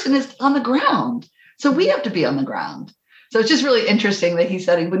laboring person is on the ground. So we have to be on the ground. So it's just really interesting that he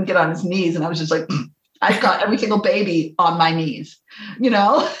said he wouldn't get on his knees. And I was just like, I've got every single baby on my knees,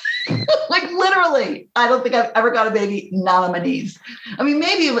 like literally. I don't think I've ever got a baby not on my knees. I mean,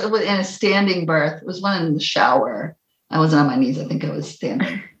 maybe it was in a standing birth. It was one in the shower. I wasn't on my knees. I think I was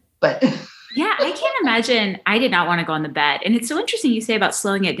standing, but yeah, I can't imagine. I did not want to go on the bed. And it's so interesting you say about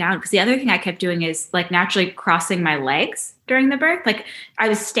slowing it down, because the other thing I kept doing is like naturally crossing my legs during the birth. Like I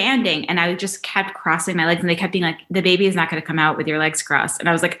was standing and I just kept crossing my legs, and they kept being like, the baby is not going to come out with your legs crossed. And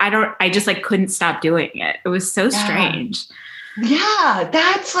I was like, I just like couldn't stop doing it. It was so strange. Yeah,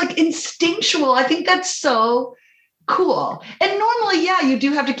 that's like instinctual. I think that's so cool. And normally, you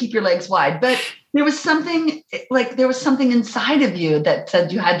do have to keep your legs wide, but there was something inside of you that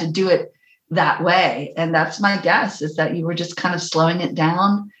said you had to do it that way. And that's my guess, is that you were just kind of slowing it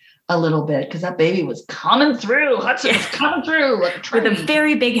down a little bit, because that baby was coming through. Hudson was coming through like a train. With a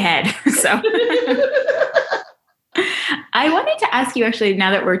very big head. So I wanted to ask you, actually,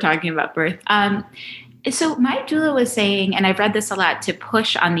 now that we're talking about birth, so my doula was saying, and I've read this a lot, to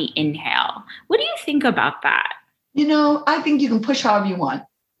push on the inhale. What do you think about that? I think you can push however you want.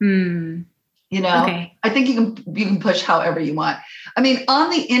 Okay. I think you can push however you want. I mean, on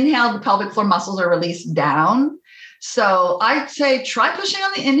the inhale, the pelvic floor muscles are released down. So I'd say try pushing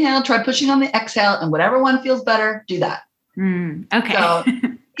on the inhale, try pushing on the exhale, and whatever one feels better, do that. Okay. So,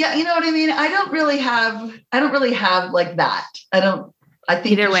 yeah, you know what I mean? I don't really have like that. I think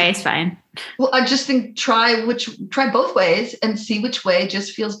either way is fine. Well, I just think try both ways and see which way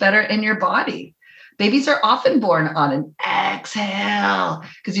just feels better in your body. Babies are often born on an exhale,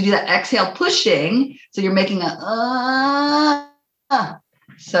 because you do that exhale pushing. So you're making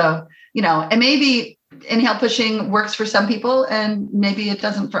so, and maybe inhale pushing works for some people and maybe it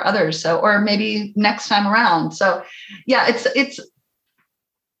doesn't for others. So, or maybe next time around. So yeah,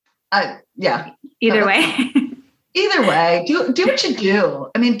 either way. Either way, do what you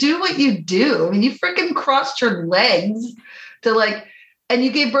do. I mean, do what you do. I mean, you freaking crossed your legs and you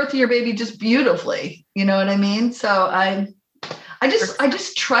gave birth to your baby just beautifully. You know what I mean? So I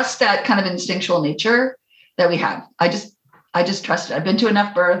just trust that kind of instinctual nature that we have. I just trust it. I've been to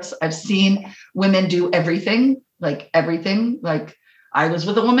enough births. I've seen women do everything. Like I was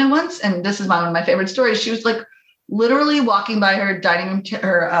with a woman once, and this is one of my favorite stories. She was like literally walking by her dining room,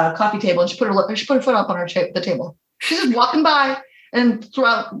 her coffee table, and she put her foot up on the table. She's just walking by, and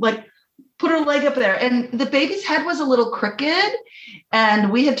throughout put her leg up there. And the baby's head was a little crooked.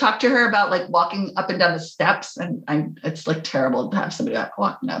 And we had talked to her about like walking up and down the steps. And it's like terrible to have somebody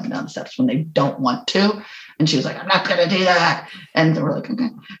walking up and down the steps when they don't want to. And she was like, I'm not going to do that. And we're like, okay.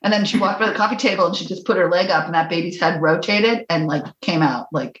 And then she walked by the coffee table and she just put her leg up and that baby's head rotated and like came out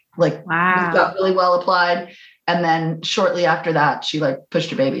like wow, got really well applied. And then shortly after that, she like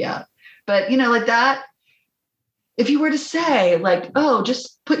pushed her baby out. But, you know, like that, if you were to say like, oh,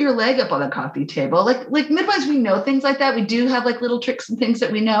 just put your leg up on the coffee table, like midwives, we know things like that. We do have like little tricks and things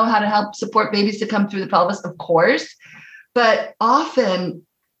that we know how to help support babies to come through the pelvis, of course. But often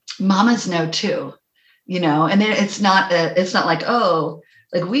mamas know too, you know, and then it's not like, oh,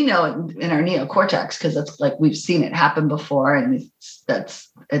 like we know it in our neocortex because it's like we've seen it happen before. And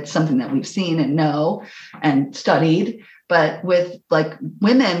it's something that we've seen and know and studied. But with like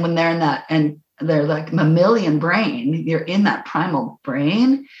women, when they're in that and they're like mammalian brain, you're in that primal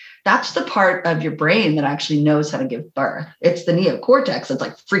brain. That's the part of your brain that actually knows how to give birth. It's the neocortex that's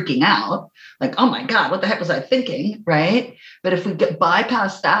like freaking out, like, oh my God, what the heck was I thinking? Right. But if we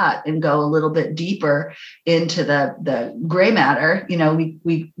bypass that and go a little bit deeper into the gray matter, you know,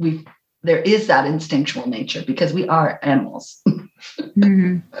 we there is that instinctual nature because we are animals.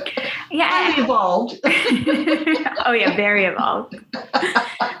 Mm-hmm. Yeah. We evolved. Oh yeah. Very evolved.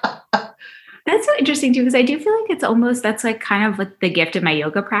 That's so interesting too, because I do feel like it's almost, that's like kind of like the gift of my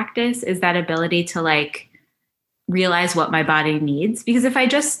yoga practice is that ability to like realize what my body needs. Because if I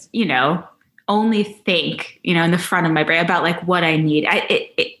just, you know, only think, you know, in the front of my brain about like what I need,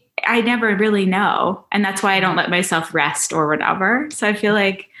 I never really know. And that's why I don't let myself rest or whatever. So I feel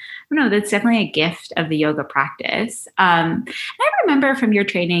like, I don't know, that's definitely a gift of the yoga practice. And I remember from your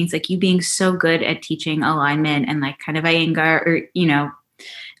trainings, like you being so good at teaching alignment and like kind of Iyengar or, you know,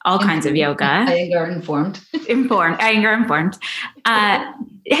 all kinds of yoga. Iyengar informed. Iyengar informed.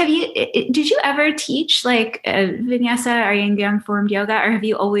 Did you ever teach like Vinyasa or Iyengar informed yoga, or have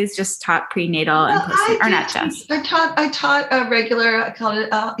you always just taught prenatal and postnatal, or not just? I taught a regular, I called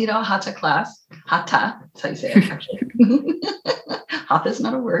it, hatha class. Hatha, that's how you say it, actually. Hatha is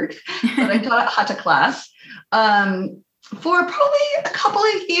not a word, but I taught a hatha class for probably a couple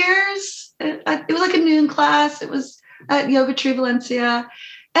of years. It was like a noon class. It was at Yoga Tree Valencia.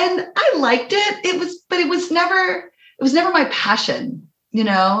 And I liked it. But it was never my passion, you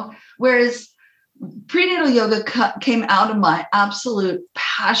know, whereas prenatal yoga came out of my absolute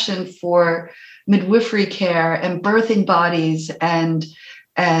passion for midwifery care and birthing bodies and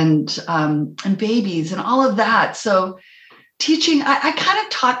babies and all of that. So teaching, I kind of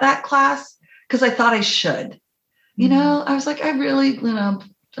taught that class because I thought I should, you know, I was like, I really, you know,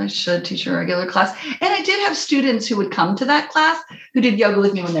 I should teach a regular class. And I did have students who would come to that class who did yoga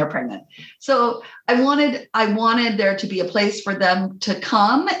with me when they were pregnant. So I wanted there to be a place for them to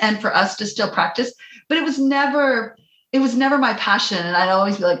come and for us to still practice, but it was never my passion. And I'd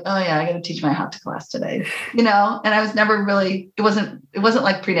always be like, oh yeah, I got to teach my hatha class today, you know? And I was never really, it wasn't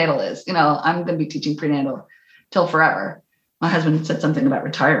like prenatal is, you know, I'm going to be teaching prenatal till forever. My husband said something about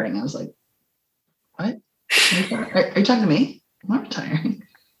retiring. I was like, what? Are you talking to me? I'm not retiring.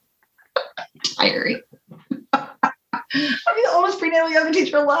 Retiring. I'll be the oldest prenatal yoga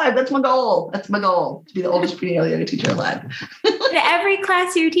teacher alive. That's my goal. To be the oldest prenatal yoga teacher alive. Every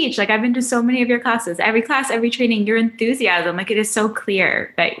class you teach, like I've been to so many of your classes, every class, every training, your enthusiasm, like it is so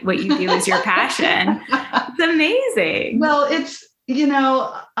clear that what you do is your passion. It's amazing. Well, it's, you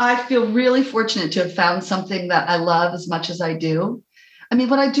know, I feel really fortunate to have found something that I love as much as I do. I mean,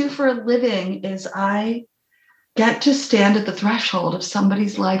 what I do for a living is I get to stand at the threshold of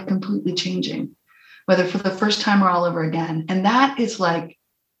somebody's life completely changing, whether for the first time or all over again. And that is like,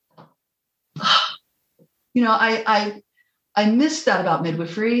 you know, I missed that about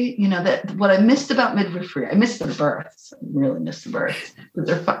midwifery, you know, that what I missed about midwifery, I missed the births. I really missed the births because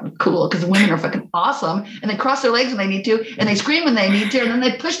they're fucking cool because the women are fucking awesome and they cross their legs when they need to and they scream when they need to and then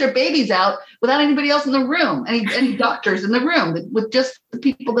they push their babies out without anybody else in the room, any doctors in the room, with just the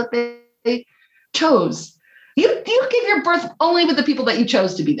people that they chose. You give your birth only with the people that you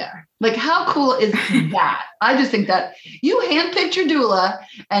chose to be there. Like, how cool is that? I just think that you handpicked your doula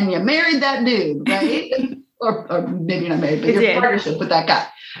and you married that dude, right? or maybe you're not married, but your partnership with that guy,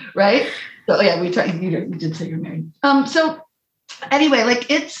 right? So yeah, you did say you're married. So anyway, like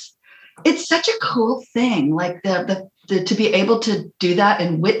it's such a cool thing, like the to be able to do that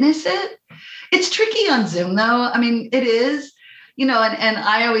and witness it. It's tricky on Zoom though. I mean, it is, you know, and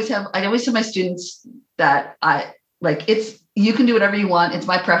I always tell my students that you can do whatever you want. It's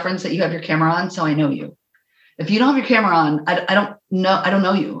my preference that you have your camera on. So I know you. If you don't have your camera on, I don't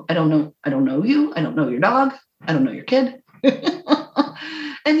know you. I don't know you. I don't know your dog. I don't know your kid.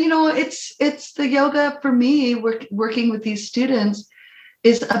 And it's the yoga for me, working with these students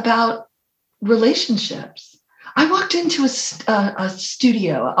is about relationships. I walked into a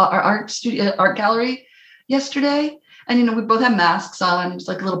studio, our art gallery yesterday, and we both had masks on. It was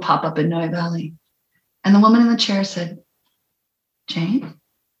like a little pop-up in Noe Valley. And the woman in the chair said, "Jane?"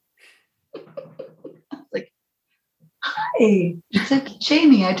 I was like, "Hi." She said,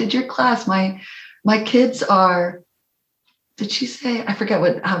 "Jamie, I did your class. My kids are," did she say? I forget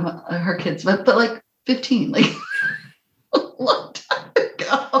what her kids, but like 15, like a long time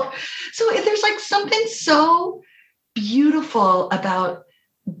ago. So there's like something so beautiful about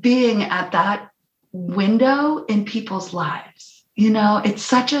being at that window in people's lives. It's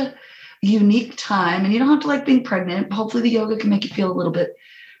such a unique time, and you don't have to like being pregnant. Hopefully the yoga can make you feel a little bit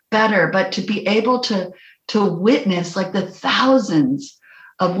better, but to be able to witness like the thousands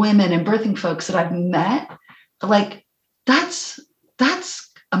of women and birthing folks that I've met, like that's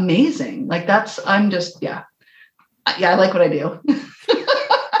amazing. Like I'm just, yeah, I like what I do.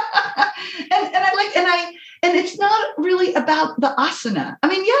 And it's not really about the asana. I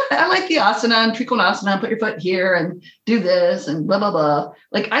mean, yeah, I like the asana and Trikonasana, put your foot here and do this and blah, blah, blah.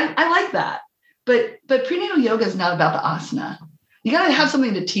 Like, I like that. But prenatal yoga is not about the asana. You got to have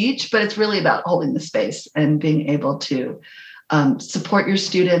something to teach, but it's really about holding the space and being able to support your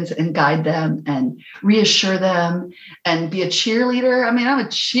students and guide them and reassure them and be a cheerleader. I mean, I'm a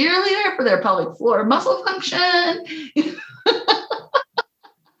cheerleader for their pelvic floor muscle function.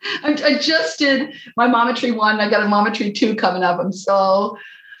 I just did my Mometry 1. I got a Mometry 2 coming up. I'm so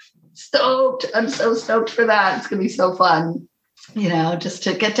stoked. I'm so stoked for that. It's going to be so fun, just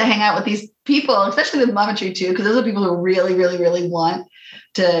to get to hang out with these people, especially with Mometry 2, because those are people who really, really, really want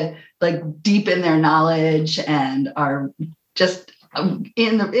to like deepen their knowledge and are just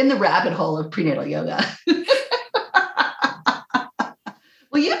in the rabbit hole of prenatal yoga.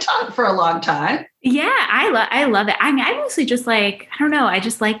 Well, you taught for a long time. Yeah, I love it. I mean, I mostly just like, I don't know, I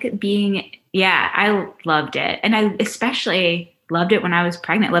just like being, I loved it. And I especially loved it when I was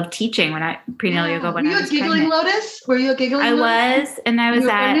pregnant. Loved teaching prenatal yoga when I was pregnant. Were you a Giggling Lotus? Were you a Giggling Lotus? I was, and I was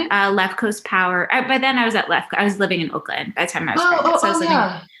at Left Coast Power. By then I was at I was living in Oakland by the time I was pregnant. So I was living.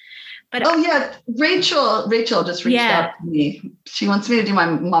 But Rachel just reached out to me. She wants me to do my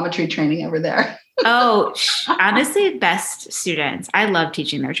Mometry training over there. Honestly, best students. I love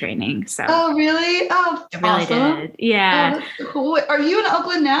teaching their training. So. Oh, really? Oh, I really did. Yeah. Oh, that's cool. Are you in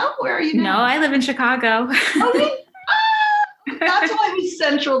Oakland now? Where are you now? No, I live in Chicago. Oh, really? That's why it was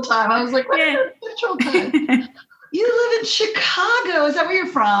Central Time. I was like, where's Central Time? You live in Chicago. Is that where you're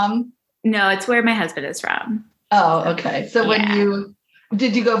from? No, it's where my husband is from. Oh, okay. So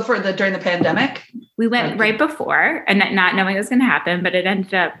did you go during the pandemic? We went right before, and not knowing it was going to happen, but it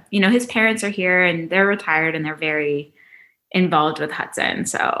ended up, his parents are here and they're retired and they're very involved with Hudson.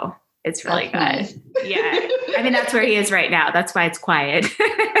 So it's really good. Nice. Yeah. I mean, that's where he is right now. That's why it's quiet.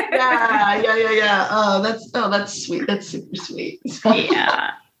 Yeah. Oh, that's sweet. That's super sweet.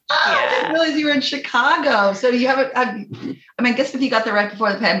 Yeah. I didn't realize you were in Chicago. So you haven't, I guess if you got there right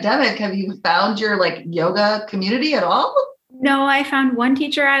before the pandemic, have you found your like yoga community at all? No, I found one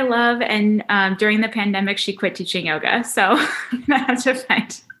teacher I love, and during the pandemic, she quit teaching yoga. So I have to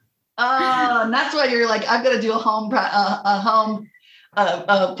find. Oh, and that's why you're like, I've got to do a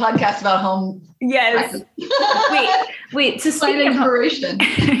podcast about home. Yes. Wait. So speaking of inspiration.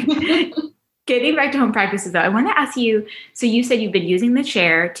 Getting back to home practices, though, I want to ask you. So you said you've been using the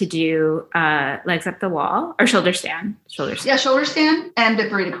chair to do legs up the wall or shoulder stand. Yeah, shoulder stand and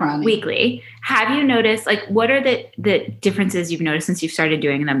Viparita Karani. Weekly. Have you noticed, like, what are the differences you've noticed since you've started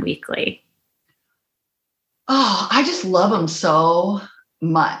doing them weekly? Oh, I just love them so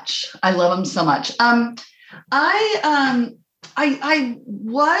much. I love them so much. I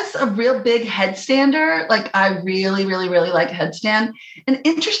was a real big headstander. Like I really, really, really like headstand. And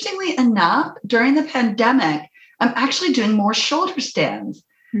interestingly enough, during the pandemic, I'm actually doing more shoulder stands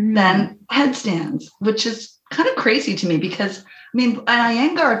than headstands, which is kind of crazy to me because, I mean, in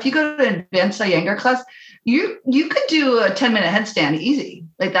Iyengar, if you go to an advanced Iyengar class, you could do a 10-minute headstand easy.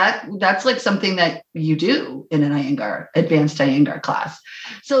 Like that's like something that you do in an advanced Iyengar class.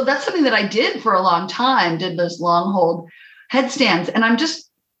 So that's something that I did for a long time, did those long hold headstands. And I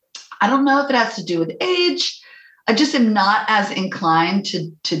don't know if it has to do with age. I just am not as inclined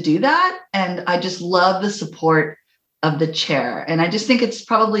to do that. And I just love the support of the chair. And I just think it's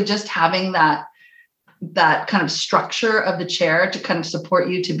probably just having that kind of structure of the chair to kind of support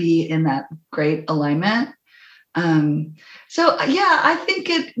you to be in that great alignment. So yeah, I think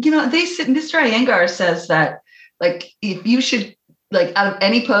Mr. Iyengar says that like, if you should, like out of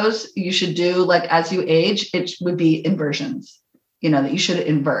any pose you should do, like as you age, it would be inversions. that you should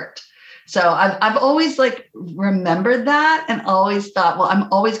invert. So I've always like remembered that and always thought, well,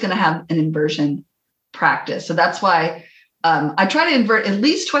 I'm always going to have an inversion practice. So that's why I try to invert at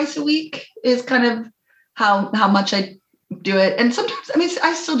least twice a week is kind of how much I do it. And sometimes,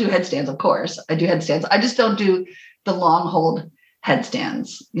 I still do headstands, of course. I do headstands. I just don't do the long hold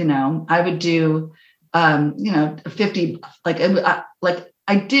headstands. I would do, 50, like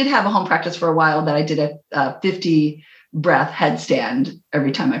I did have a home practice for a while that I did a 50 breath headstand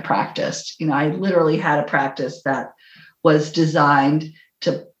every time I practiced. I literally had a practice that was designed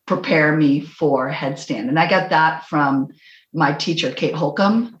to prepare me for headstand. And I got that from my teacher, Kate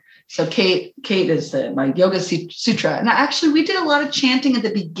Holcomb. So Kate is my Yoga Sutra. And actually, we did a lot of chanting at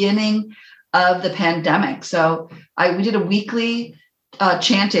the beginning of the pandemic. So we did a weekly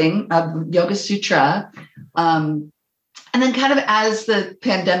chanting of Yoga Sutra. And then kind of as the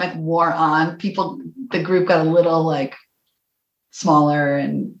pandemic wore on, the group got a little like smaller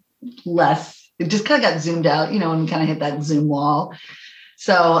and less, it just kind of got zoomed out, when we kind of hit that Zoom wall.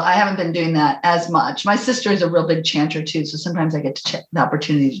 So I haven't been doing that as much. My sister is a real big chanter too. So sometimes I get the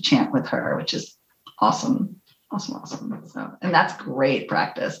opportunity to chant with her, which is awesome. Awesome. So, and that's great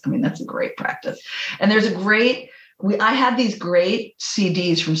practice. That's a great practice. And there's I had these great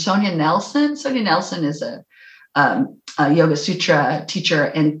CDs from Sonia Nelson. Sonia Nelson is a Yoga Sutra teacher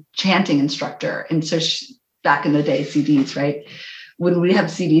and chanting instructor. And so back in the day, CDs, right? When we have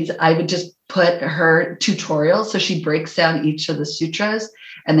CDs, I would just put her tutorials. So she breaks down each of the sutras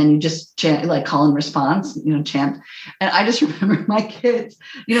and then you just chant, like call and response, chant. And I just remember my kids,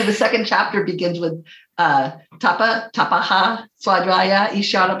 the second chapter begins with tapaha, swadhyaya,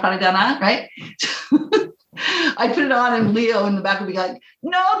 ishara pranidhana, right? I put it on and Leo in the back would be like,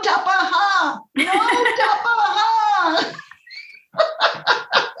 no tapaha, no tapaha.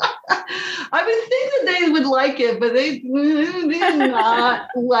 I would think that they would like it, but they did not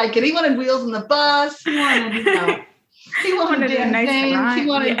like it. He wanted wheels in the bus. He wanted Dan nice James. He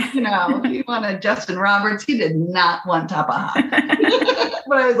wanted, he wanted Justin Roberts. He did not want Tapaha.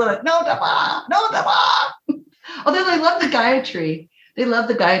 But I was like, no Tapaha, no Tapaha. Although they love the Gayatri. They love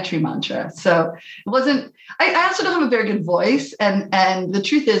the Gayatri mantra. So it wasn't, I also don't have a very good voice. And the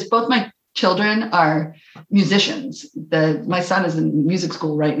truth is both my children are musicians. My son is in music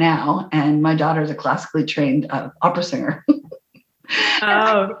school right now, and my daughter is a classically trained opera singer.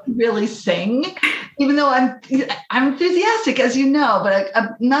 I really sing, even though I'm enthusiastic, as you know, but I'm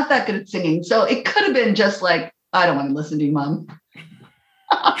not that good at singing. So it could have been just like, I don't want to listen to you, Mom.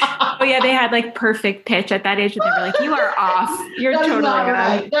 Oh yeah, they had like perfect pitch at that age, and they were like, "You are off. You're totally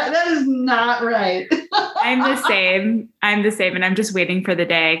right. That is not right." I'm the same, and I'm just waiting for the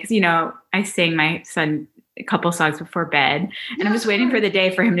day because I sing my son a couple songs before bed, and I'm just waiting for the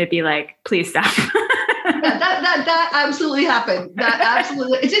day for him to be like, "Please stop." That absolutely happened. That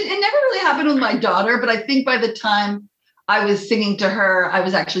absolutely it never really happened with my daughter, but I think by the time I was singing to her, I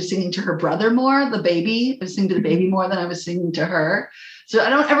was actually singing to her brother more, the baby. I was singing to the baby more than I was singing to her. So I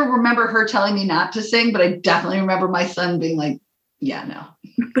don't ever remember her telling me not to sing, but I definitely remember my son being like, yeah, no.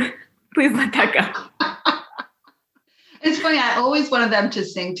 Please let that go. It's funny. I always wanted them to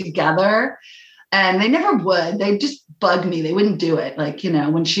sing together and they never would. They just bugged me. They wouldn't do it. Like,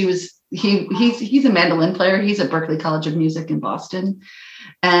 when she was, he's a mandolin player. He's at Berklee College of Music in Boston.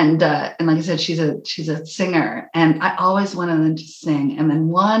 And like I said, she's a singer, and I always wanted them to sing. And then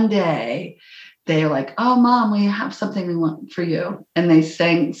one day they were like, "Oh, Mom, we have something we want for you." And they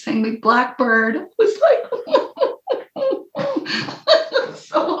sang me Blackbird. It was like,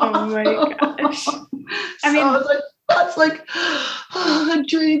 so awesome. Oh my gosh. I was like, that's like a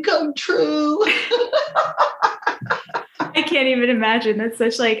dream come true. I can't even imagine. That's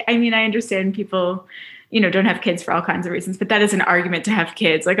such like, I understand people, don't have kids for all kinds of reasons, but that is an argument to have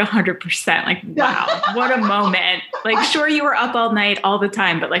kids, like 100%. Like, wow, what a moment. Like, sure, you were up all night all the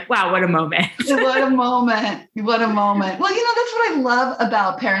time, but like, wow, what a moment. What a moment. What a moment. Well, that's what I love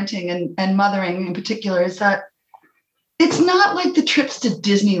about parenting and mothering in particular is that it's not like the trips to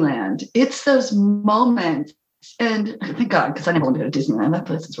Disneyland. It's those moments. And thank God, because I never want to go to Disneyland. That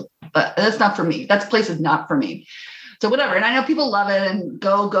place is, but that's not for me. That place is not for me. So whatever. And I know people love it and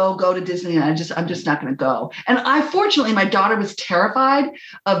go to Disneyland. I'm just not going to go. And fortunately, my daughter was terrified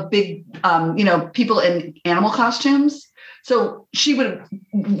of big, people in animal costumes. So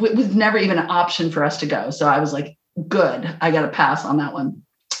was never even an option for us to go. So I was like, good, I got to pass on that one.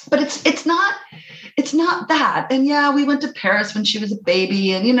 But it's not that. And yeah, we went to Paris when she was a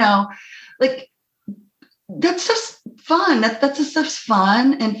baby, and like that's just fun. That's just stuff's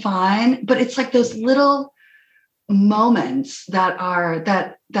fun and fine. But it's like those little moments that are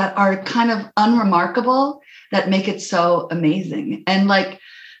kind of unremarkable that make it so amazing. And like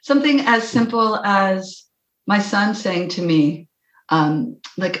something as simple as my son saying to me,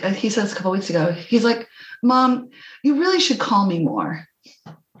 he said this a couple of weeks ago, he's like, Mom, you really should call me more.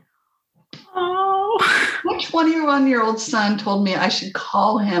 Oh, My 21-year-old son told me I should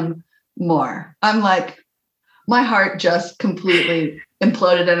call him more. I'm like, my heart just completely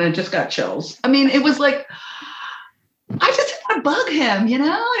imploded and I just got chills. I mean, it was like, I just didn't want to bug him, I didn't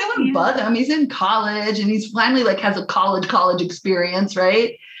want to bug him. He's in college and he's finally like has a college experience,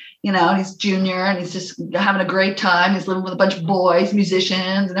 right? He's junior and he's just having a great time. He's living with a bunch of boys,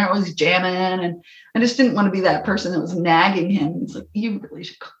 musicians, and they're always jamming. And I just didn't want to be that person that was nagging him. It's like, you really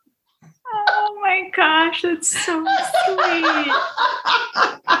should call. Oh my gosh, that's so sweet.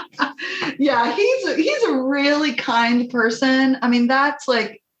 Yeah, he's a really kind person. I mean, that's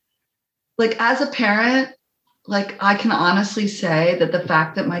like as a parent, like I can honestly say that the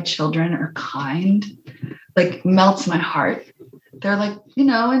fact that my children are kind, like melts my heart. They're like,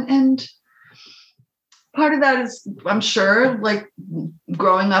 and part of that is, I'm sure, like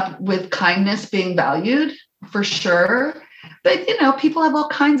growing up with kindness being valued for sure. But, people have all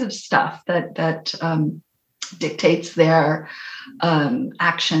kinds of stuff that dictates their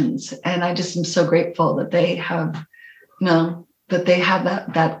actions. And I just am so grateful that they have,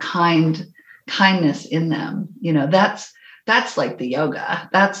 that kindness in them. That's like the yoga.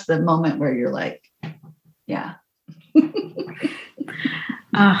 That's the moment where you're like, yeah.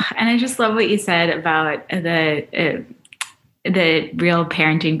 And I just love what you said about the real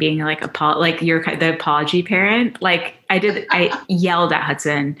parenting being like you're the apology parent. Like I yelled at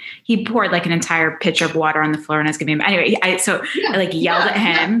Hudson. He poured like an entire pitcher of water on the floor and I was giving him anyway. I yelled at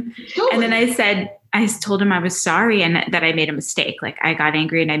him, totally. And then I told him I was sorry and that I made a mistake. Like I got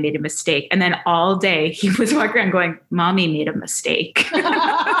angry and I made a mistake. And then all day he was walking around going, Mommy made a mistake.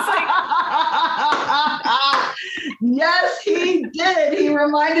 Yes, he did. He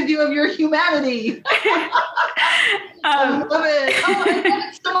reminded you of your humanity. I love it. Oh, I love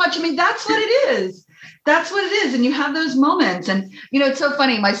it so much. I mean, that's what it is. That's what it is. And you have those moments. And, it's so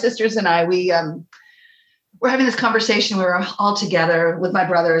funny. My sisters and I, we're having this conversation. We were all together with my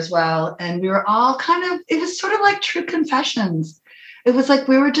brother as well. And we were all it was sort of like true confessions. It was like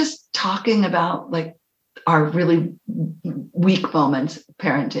we were just talking about like our really weak moments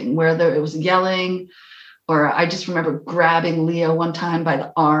parenting, where it was yelling, or I just remember grabbing Leo one time by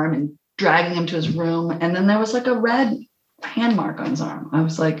the arm and dragging him to his room. And then there was like a red hand mark on his arm. I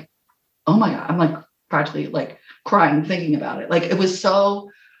was like, oh my God. I'm like practically like crying, thinking about it. Like it was so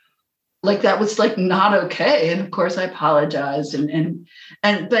like, that was like not okay. And of course I apologized.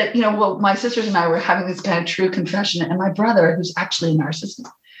 But my sisters and I were having this kind of true confession, and my brother, who's actually a narcissist,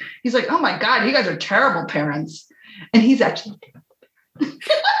 he's like, oh my God, you guys are terrible parents. And he's actually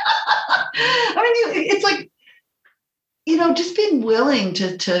I mean, it's like, just being willing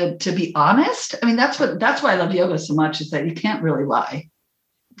to be honest. I mean, that's why I love yoga so much, is that you can't really lie.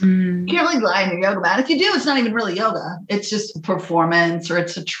 You can't really lie in your yoga mat. If you do, it's not even really yoga. It's just a performance, or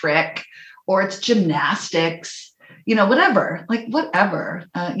it's a trick, or it's gymnastics, whatever, like whatever.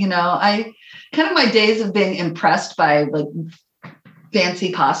 I kind of, my days of being impressed by like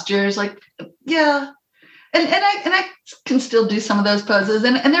fancy postures, like, yeah. And I can still do some of those poses,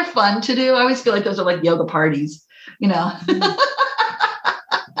 and they're fun to do. I always feel like those are like yoga parties, I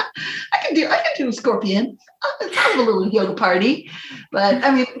can do a scorpion. I'll have a little yoga party. But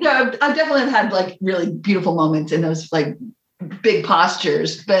I mean, I definitely have had like really beautiful moments in those like big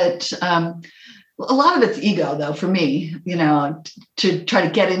postures. But a lot of it's ego, though, for me, to try to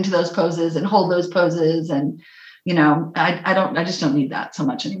get into those poses and hold those poses. And, I just don't need that so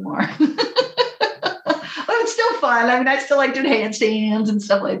much anymore. It's still fun. I mean, I still like doing handstands and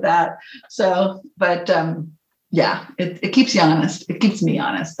stuff like that. So, but yeah, it keeps you honest. It keeps me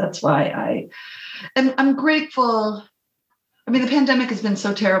honest. That's why I'm grateful. I mean, the pandemic has been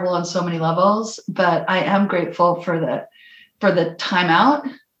so terrible on so many levels, but I am grateful for the timeout,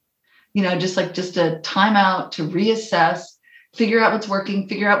 just a timeout to reassess, figure out what's working,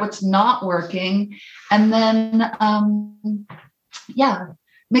 figure out what's not working. And then,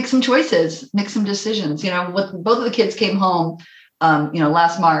 make some choices, make some decisions. Both of the kids came home,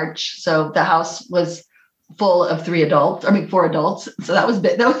 last March. So the house was full of 4 adults. So that was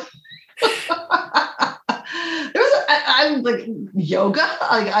big. I'm like yoga.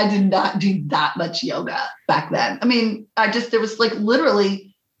 Like I did not do that much yoga back then. I mean, there was like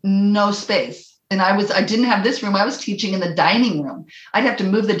literally no space. And I didn't have this room. I was teaching in the dining room. I'd have to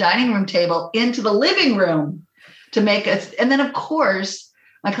move the dining room table into the living room to make us. And then of course,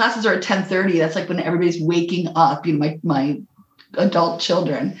 my classes are at 10:30. That's like when everybody's waking up, my adult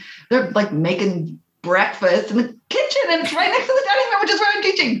children, they're like making breakfast in the kitchen, and it's right next to the dining room, which is where I'm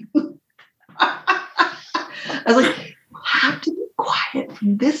teaching. I was like, you have to be quiet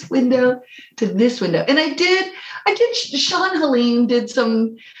from this window to this window. And I did, Sean Helene did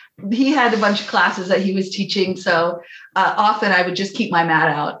he had a bunch of classes that he was teaching. So often I would just keep my mat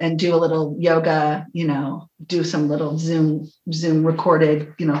out and do a little yoga, do some little Zoom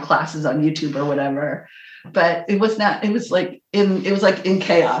recorded, classes on YouTube or whatever. But it was like in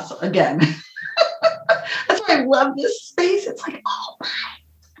chaos again. That's why I love this space. It's like, oh my.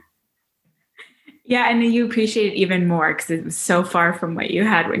 Yeah, and you appreciate it even more because it was so far from what you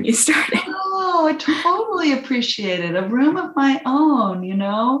had when you started. Oh, I totally appreciate it. A room of my own,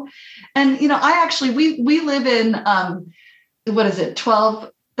 And, we live in,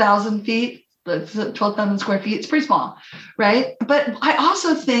 12,000 feet, 12,000 square feet. It's pretty small, right? But I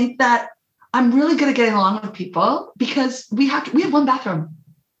also think that I'm really good at getting along with people because we have one bathroom.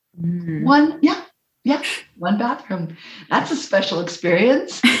 Mm. One bathroom. That's a special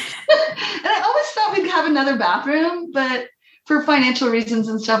experience. And I always thought we'd have another bathroom, but for financial reasons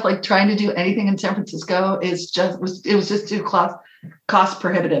and stuff, like trying to do anything in San Francisco was just too cost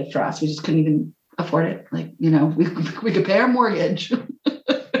prohibitive for us. We just couldn't even afford it. Like, we could pay our mortgage.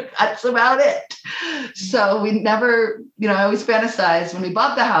 That's about it. So we never, I always fantasized when we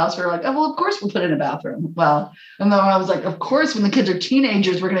bought the house, we were like, oh, well, of course we'll put in a bathroom. Well, and then I was like, of course, when the kids are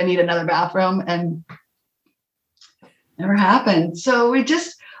teenagers, we're going to need another bathroom, and never happened. So we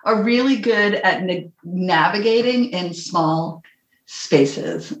just are really good at navigating in small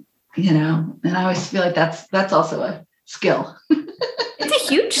spaces, and I always feel like that's also a skill. It's a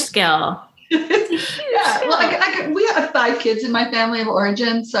huge skill. Yeah. Well, we have 5 kids in my family of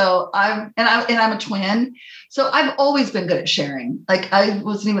origin. So I'm a twin. So I've always been good at sharing. Like I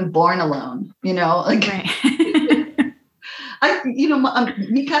wasn't even born alone, right.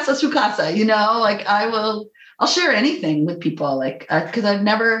 Mi casa su casa, like I'll share anything with people, like, cause I've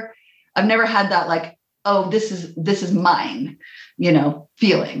never had that, like, oh, this is mine,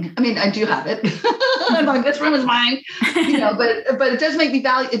 feeling. I mean, I do have it. I'm like, this room is mine, but it does make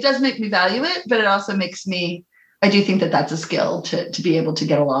me value it, but it also makes me, I do think that that's a skill to be able to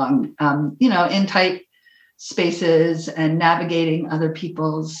get along, in tight spaces and navigating other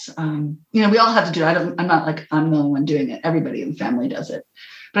people's, we all have to do it. I'm not like, I'm the only one doing it. Everybody in the family does it.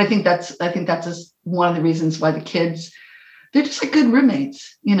 But I think that's just one of the reasons why the kids, they're just like good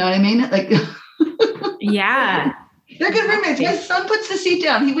roommates. You know what I mean? Like, yeah, they're good roommates. My son puts the seat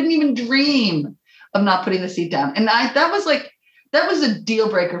down. He wouldn't even dream of not putting the seat down. And that was a deal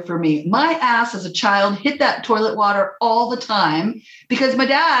breaker for me. My ass as a child hit that toilet water all the time because my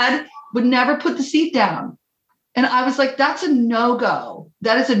dad would never put the seat down. And I was like, that's a no-go.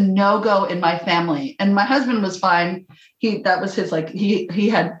 That is a no-go in my family. And my husband was fine. That was his, like, he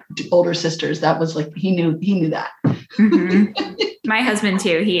had older sisters. That was like, he knew that. Mm-hmm. My husband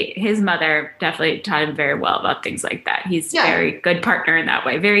too. His mother definitely taught him very well about things like that. He's a very good partner in that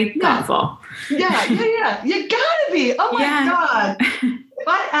way. Very thoughtful. Yeah. You gotta be. Oh my God. If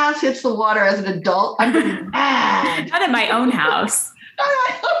my ass hits the water as an adult, I'm gonna be mad. Not in my own house.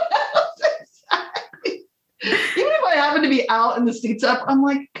 Exactly. Even if I happen to be out and the seat's up, I'm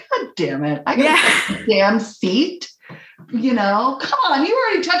like, God damn it. I got a damn seat. Come on. You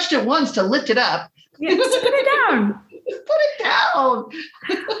already touched it once to lift it up. Yeah, just put it down. Put it down.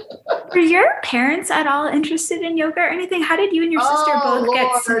 Were your parents at all interested in yoga or anything? How did you and your sister both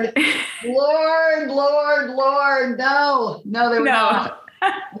get? Lord. No, they were not.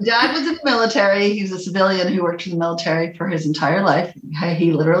 Dad was in the military. He was a civilian who worked in the military for his entire life.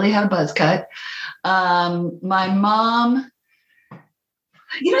 He literally had a buzz cut. My mom,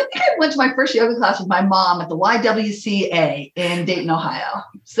 I think I went to my first yoga class with my mom at the YWCA in Dayton, Ohio.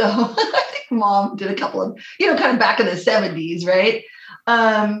 So I think Mom did a couple of, kind of back in the 70s, right?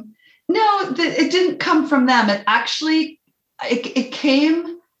 No, it didn't come from them. It actually, it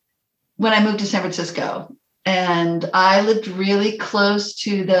came when I moved to San Francisco, and I lived really close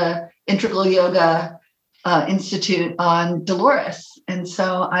to the Integral Yoga Institute on Dolores. And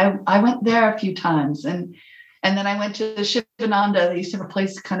so I went there a few times, and then I went to the Shivananda. They used to have a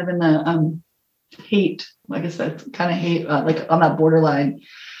place kind of in the Haight, I guess that's kind of Haight, like on that borderline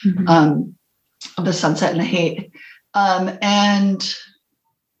of the Sunset and the Haight. I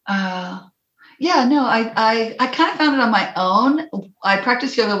kind of found it on my own. I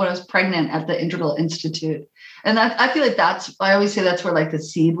practiced yoga when I was pregnant at the Integral Institute. And I feel like I always say that's where like the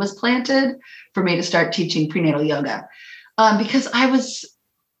seed was planted for me to start teaching prenatal yoga. Because I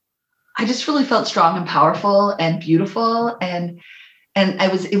just really felt strong and powerful and beautiful. And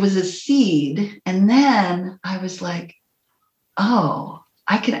it was a seed. And then I was like, oh,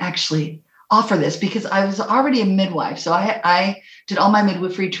 I can actually offer this because I was already a midwife. So I did all my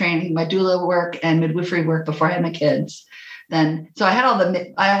midwifery training, my doula work and midwifery work before I had my kids. Then, so I had all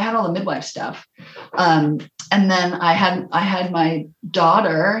the midwife stuff. And then I had my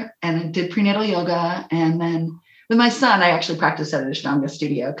daughter and I did prenatal yoga. And then with my son, I actually practiced at an Ashtanga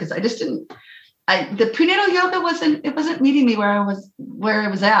studio because I just didn't, the prenatal yoga wasn't meeting me where I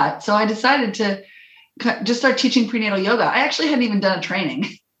was at. So I decided to just start teaching prenatal yoga. I actually hadn't even done a training.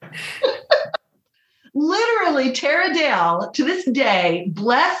 Literally, Tara Dale, to this day,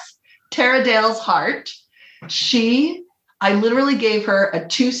 bless Tara Dale's heart. I literally gave her a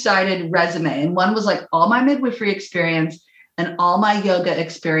 2-sided resume. And one was like all my midwifery experience and all my yoga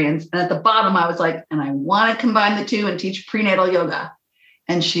experience. And at the bottom, I was like, and I want to combine the two and teach prenatal yoga.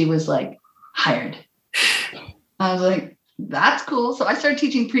 And she was like, hired. I was like, that's cool. So I started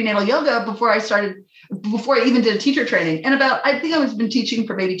teaching prenatal yoga before I even did a teacher training. And I think I was been teaching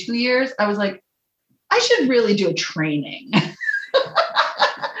for maybe 2 years. I was like, I should really do a training.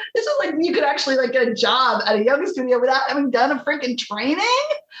 This is like, you could actually like get a job at a yoga studio without having done a freaking training.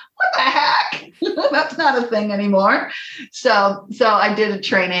 What the heck? That's not a thing anymore. So I did a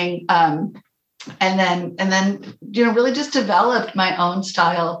training, and then, really just developed my own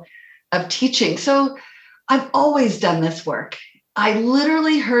style of teaching. So I've always done this work. I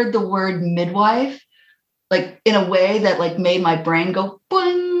literally heard the word midwife, like in a way that like made my brain go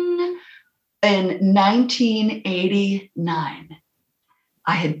boing. In 1989,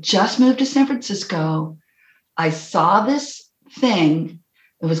 I had just moved to San Francisco. I saw this thing.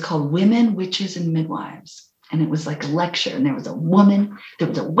 It was called Women, Witches, and Midwives. And it was like a lecture. And there was a woman, there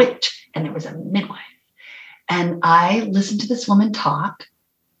was a witch, and there was a midwife. And I listened to this woman talk.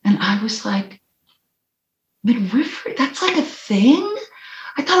 And I was like, midwifery, that's like a thing?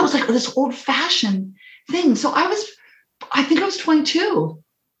 I thought it was like this old-fashioned thing. So I think I was 22.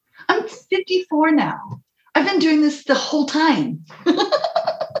 I'm 54 now. I've been doing this the whole time.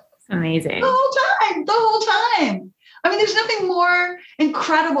 Amazing. The whole time. I mean, there's nothing more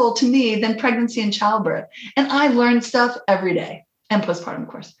incredible to me than pregnancy and childbirth. And I learn stuff every day. And postpartum, of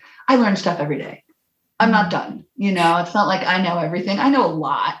course. I learn stuff every day. I'm not done. It's not like I know everything. I know a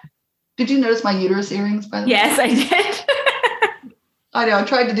lot. Did you notice my uterus earrings, by the way? Yes, I did. I know. I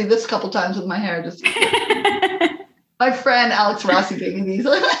tried to do this a couple times with my hair. My friend Alex Rossi gave me these.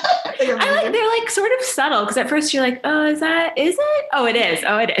 They're like sort of subtle because at first you're like, oh, is it? Oh, it is.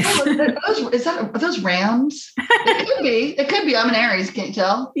 Oh, it is. Are those rams? It could be. It could be. I'm an Aries. Can't you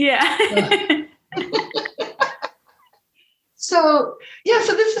tell? Yeah. So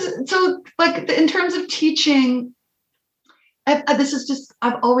like in terms of teaching, I've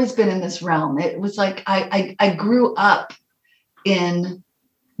always been in this realm. It was like I grew up in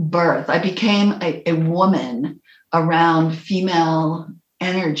birth. I became a woman around female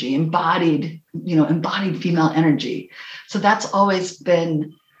energy, embodied female energy. So that's always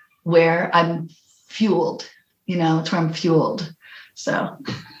been where I'm fueled, it's where I'm fueled. So.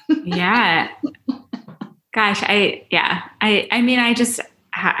 Yeah. Gosh, I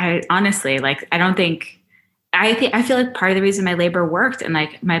honestly, like, I feel like part of the reason my labor worked and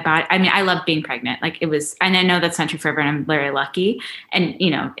like my body, I love being pregnant. Like it was, and I know that's not true for everyone. I'm very lucky and,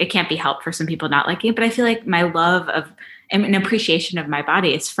 it can't be helped for some people not liking it, but I feel like my love of and an appreciation of my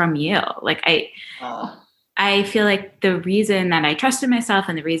body is from you. Like I feel like the reason that I trusted myself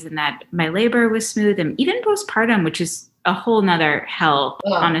and the reason that my labor was smooth and even postpartum, which is a whole nother hell,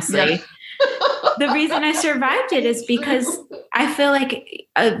 honestly. Yes. The reason I survived it is because I feel like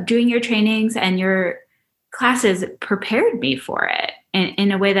doing your trainings and your classes prepared me for it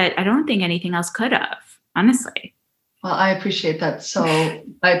in a way that I don't think anything else could have, honestly. Well, I appreciate that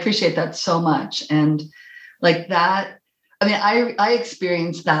so much. And like that, I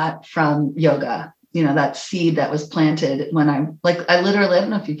experienced that from yoga, that seed that was planted when I literally, I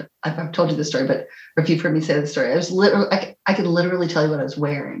don't know if I've told you this story, but or if you've heard me say the story, I was literally, I could literally tell you what I was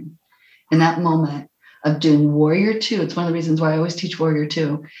wearing in that moment of doing Warrior 2. It's one of the reasons why I always teach Warrior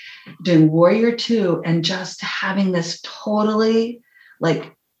 2, doing Warrior 2 and just having this totally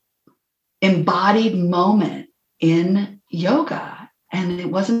like embodied moment in yoga. And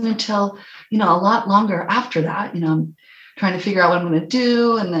it wasn't until, a lot longer after that, I'm trying to figure out what I'm going to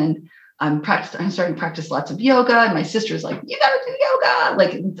do. And then I'm starting to practice lots of yoga. And my sister's like, you got to do yoga,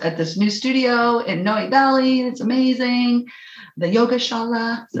 like at this new studio in Noe Valley. It's amazing. The Yoga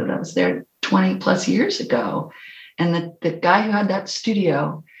Shala. So that was there 20 plus years ago. And the guy who had that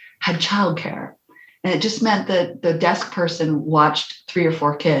studio had childcare. And it just meant that the desk person watched 3 or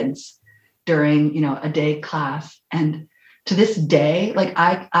 4 kids during, a day class. And to this day, like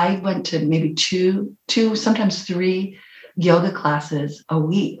I went to maybe two, sometimes 3 yoga classes a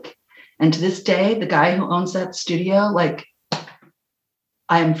week. And to this day, the guy who owns that studio, like,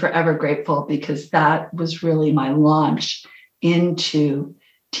 I am forever grateful, because that was really my launch into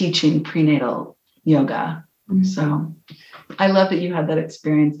teaching prenatal yoga. Mm-hmm. So I love that you had that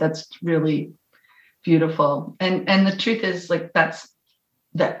experience. That's really beautiful. And the truth is, like, that's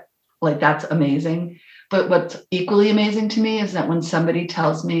amazing. But what's equally amazing to me is that when somebody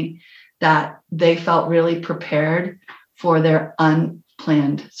tells me that they felt really prepared for their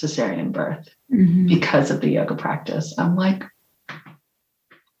unplanned cesarean birth mm-hmm. because of the yoga practice, I'm like,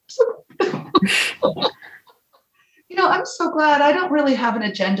 I'm so glad. I don't really have an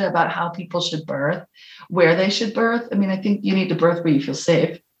agenda about how people should birth, where they should birth. I mean, I think you need to birth where you feel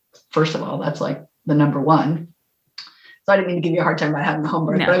safe. First of all, that's like the number one. So I didn't mean to give you a hard time about having a home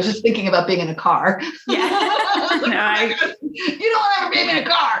birth, but I was just thinking about being in a car. Yeah. You don't want to have a baby in a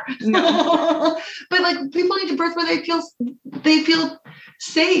car. No. But like, people need to birth where they feel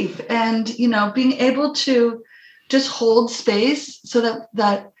safe, and, being able to just hold space so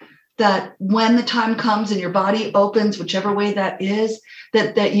that when the time comes and your body opens, whichever way that is,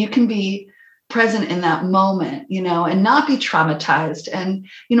 that you can be present in that moment, and not be traumatized. And,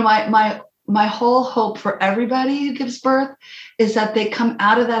 my whole hope for everybody who gives birth is that they come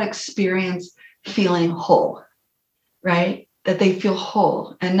out of that experience feeling whole, right? That they feel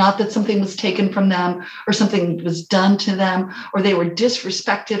whole, and not that something was taken from them, or something was done to them, or they were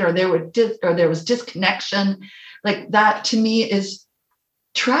disrespected, or there was disconnection. Like, that to me is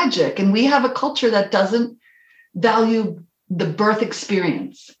tragic. And we have a culture that doesn't value the birth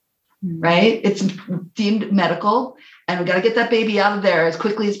experience, right? It's deemed medical, and we got to get that baby out of there as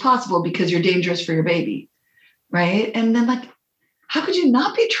quickly as possible because you're dangerous for your baby, right? And then, like, how could you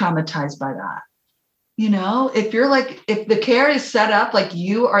not be traumatized by that? If the care is set up like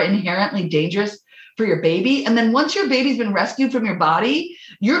you are inherently dangerous for your baby, and then once your baby's been rescued from your body,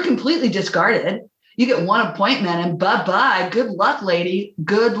 you're completely discarded. You get one appointment and bye-bye. Good luck, lady.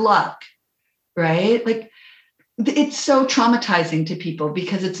 Good luck. Right? Like, it's so traumatizing to people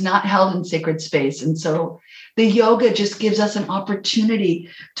because it's not held in sacred space. And so the yoga just gives us an opportunity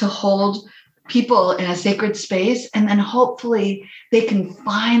to hold people in a sacred space. And then hopefully they can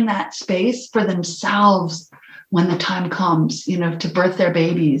find that space for themselves when the time comes, to birth their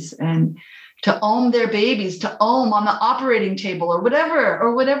babies and to own their babies, to own on the operating table or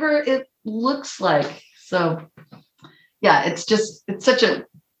whatever it looks like. So yeah, it's such a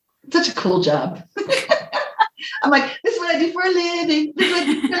cool job. I'm like, this is what I do for a living.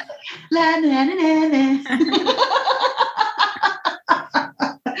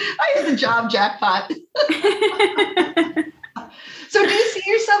 I hit the job jackpot. So do you see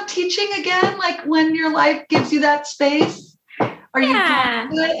yourself teaching again? Like, when your life gives you that space? Are you drawn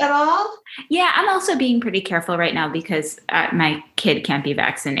to it at all? Yeah, I'm also being pretty careful right now because my kid can't be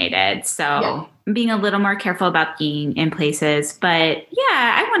vaccinated. So I'm being a little more careful about being in places. But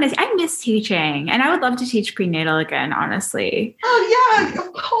yeah, I miss teaching, and I would love to teach prenatal again, honestly. Oh yeah,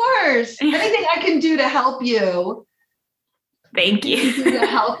 of course. Anything I can do to help you. Thank you. To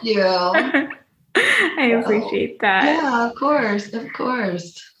help you. I appreciate that. Yeah, of course.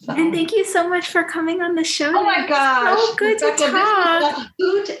 So. And thank you so much for coming on the show. Oh my gosh. So good to talk. This was a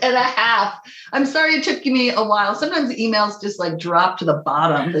hoot and a half. I'm sorry it took me a while. Sometimes emails just like drop to the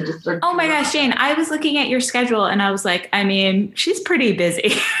bottom. They just Oh my gosh, Jane, I was looking at your schedule and I was like, she's pretty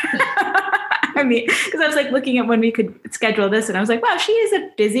busy. Because I was like looking at when we could schedule this, and I was like, wow, she is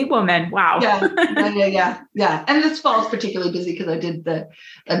a busy woman. Wow. Yeah. And this fall is particularly busy because I'm doing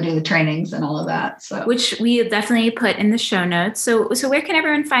the trainings and all of that. So, which we definitely put in the show notes. So where can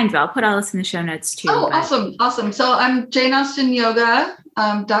everyone find you? I'll put all this in the show notes too. Oh, awesome. So I'm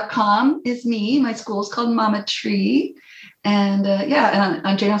JaneAustinYoga.com is me. My school is called Mama Tree. And and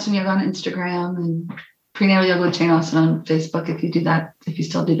I'm Jane Austen Yoga on Instagram, and Prenatal Yoga with Jane Austen on Facebook if you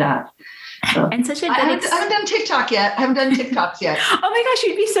still do that. So, and such a good I haven't done TikTok yet. I haven't done TikToks yet. Oh my gosh,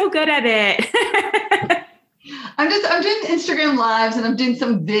 you'd be so good at it. I'm doing Instagram lives, and I'm doing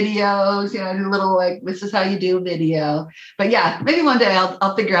some videos, I do a little like, this is how you do a video. But yeah, maybe one day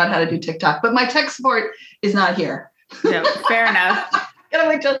I'll figure out how to do TikTok, but my tech support is not here. No, fair enough. I gotta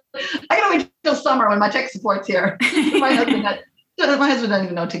wait till summer when my tech support's here. My husband doesn't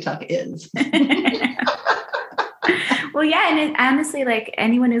even know what TikTok is. Well, yeah. And honestly, like,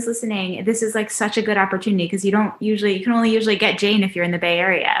 anyone who's listening, this is like such a good opportunity because you can only usually get Jane if you're in the Bay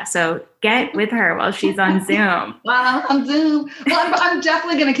Area. So get with her while she's on Zoom. Wow, on Zoom. Well, I'm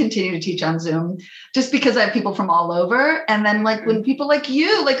definitely going to continue to teach on Zoom just because I have people from all over. And then like when people like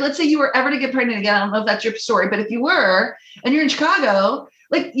you, like, let's say you were ever to get pregnant again. I don't know if that's your story, but if you were, and you're in Chicago,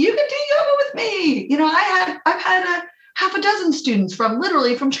 like, you can do yoga with me. I've had half a dozen students from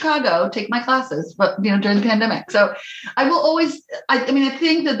Chicago take my classes, but during the pandemic. So I will always, I mean, I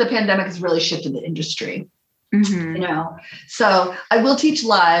think that the pandemic has really shifted the industry. So I will teach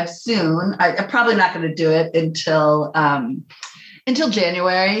live soon. I'm probably not going to do it until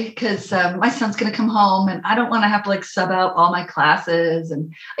January, because my son's going to come home and I don't want to have to like sub out all my classes.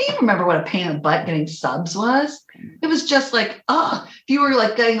 And I even remember what a pain in the butt getting subs was. It was just like, if you were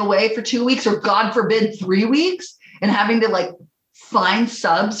like getting away for 2 weeks or God forbid 3 weeks and having to like find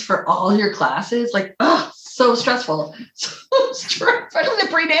subs for all your classes, like, so stressful. So stressful, especially the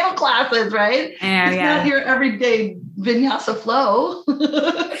prenatal classes, right? It's not your everyday vinyasa flow.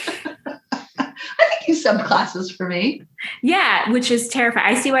 I think you sub classes for me. Yeah, which is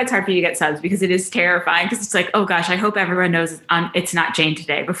terrifying. I see why it's hard for you to get subs, because it is terrifying, because it's like, oh gosh, I hope everyone knows it's not Jane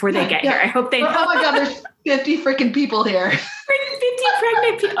today before they get here. I hope they know. Oh my God, there's 50 freaking people here. 50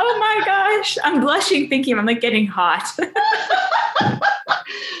 pregnant people. Oh my gosh. I'm blushing thinking I'm like getting hot.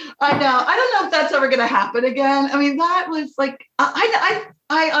 I know. I don't know if that's ever going to happen again. I mean, that was like,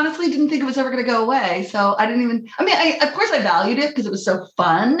 I honestly didn't think it was ever going to go away. So I didn't even, of course I valued it because it was so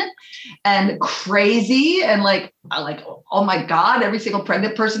fun and crazy. And like, oh my God, every single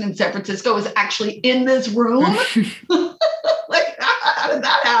pregnant person in San Francisco is actually in this room. Like, how did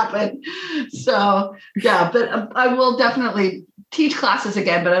that happen? So yeah, but I will definitely teach classes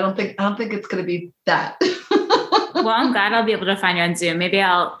again, but I don't think it's going to be that. Well, I'm glad I'll be able to find you on Zoom. Maybe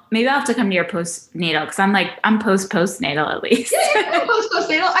I'll have to come to your postnatal, because I'm postnatal at least. Yeah,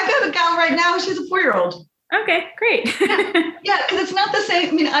 postnatal. I got a gal right now. She's a 4-year-old. Okay, great. Yeah, because it's not the same.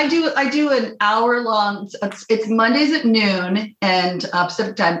 I mean, I do an hour long. It's Mondays at noon and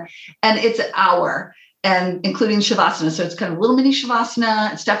Pacific time, and it's an hour, and including Shavasana. So it's kind of a little mini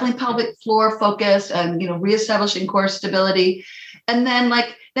Shavasana. It's definitely pelvic floor focused and reestablishing core stability, and then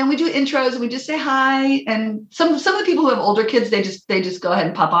then we do intros and we just say hi. And some of the people who have older kids, they just go ahead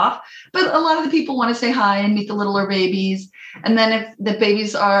and pop off. But a lot of the people want to say hi and meet the littler babies. And then if the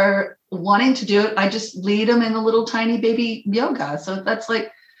babies are wanting to do it, I just lead them in a little tiny baby yoga. So that's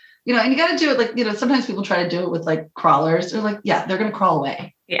like, and you got to do it like, sometimes people try to do it with like crawlers. They're like, yeah, they're going to crawl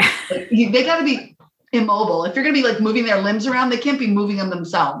away. Yeah. They got to be immobile. If you're going to be like moving their limbs around, they can't be moving them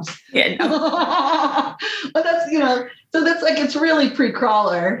themselves. Yeah. No. But that's, so that's like, it's really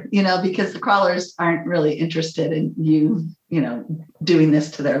pre-crawler, because the crawlers aren't really interested in you, doing this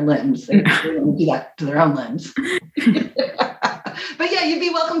to their limbs. They want to do that to their own limbs. But yeah, you'd be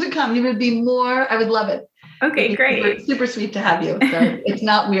welcome to come. You would be I would love it. Okay, great. Super, super sweet to have you. So it's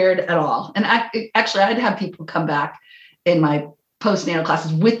not weird at all. And actually, I'd have people come back in my postnatal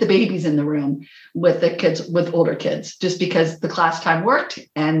classes with the babies in the room, with the kids, with older kids, just because the class time worked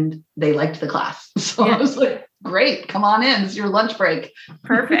and they liked the class. So I was like, great, come on in. It's your lunch break.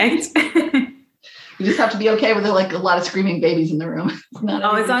 Perfect. You just have to be okay with a lot of screaming babies in the room.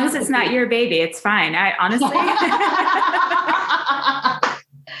 As long as it's not your baby, it's fine. I honestly.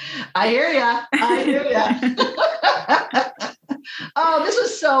 I hear ya. Oh, this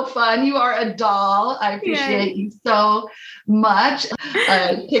was so fun. You are a doll. I appreciate you so much.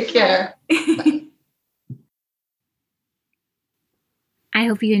 Take care. I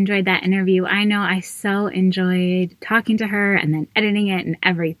hope you enjoyed that interview. I know I so enjoyed talking to her and then editing it and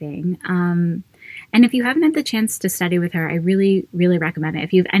everything. And if you haven't had the chance to study with her, I really, really recommend it.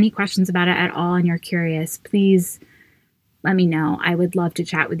 If you have any questions about it at all and you're curious, please let me know. I would love to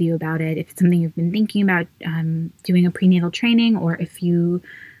chat with you about it. If it's something you've been thinking about doing a prenatal training, or if you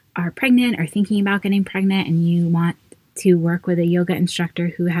are pregnant or thinking about getting pregnant and you want to work with a yoga instructor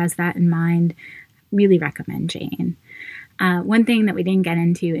who has that in mind, really recommend Jane. One thing that we didn't get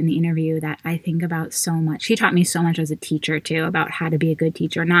into in the interview that I think about so much, she taught me so much as a teacher too, about how to be a good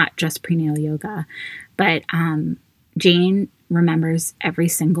teacher, not just prenatal yoga, but Jane remembers every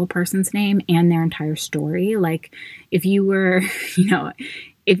single person's name and their entire story. Like if you were,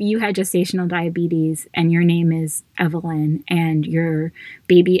 if you had gestational diabetes and your name is Evelyn and your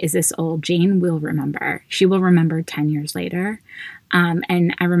baby is this old, Jane will remember. She will remember 10 years later.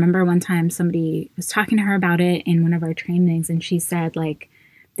 And I remember one time somebody was talking to her about it in one of our trainings, and she said, like,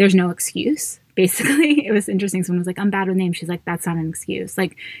 there's no excuse. Basically, it was interesting. Someone was like, I'm bad with names. She's like, that's not an excuse.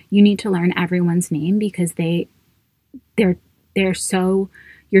 Like, you need to learn everyone's name because they're so,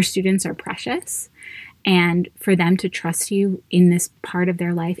 your students are precious. And for them to trust you in this part of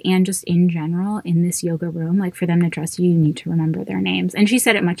their life and just in general in this yoga room, like for them to trust you, you need to remember their names. And she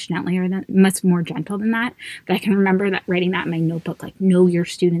said it much more gentle than that. But I can remember that writing that in my notebook, like know your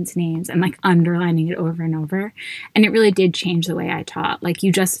students' names and like underlining it over and over. And it really did change the way I taught. Like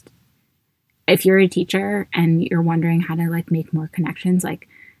if you're a teacher and you're wondering how to like make more connections, like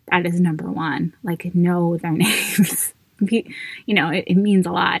that is number one, like know their names. it means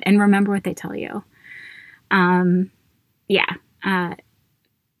a lot. And remember what they tell you.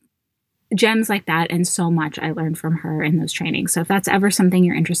 Gems like that and so much I learned from her in those trainings. So if that's ever something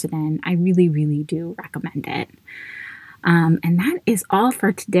you're interested in, I really, really do recommend it. And that is all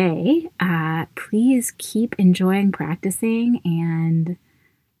for today. Please keep enjoying practicing, and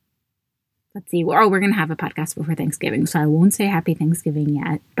let's see. We're going to have a podcast before Thanksgiving, so I won't say happy Thanksgiving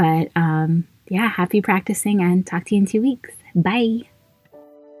yet. But happy practicing, and talk to you in 2 weeks. Bye.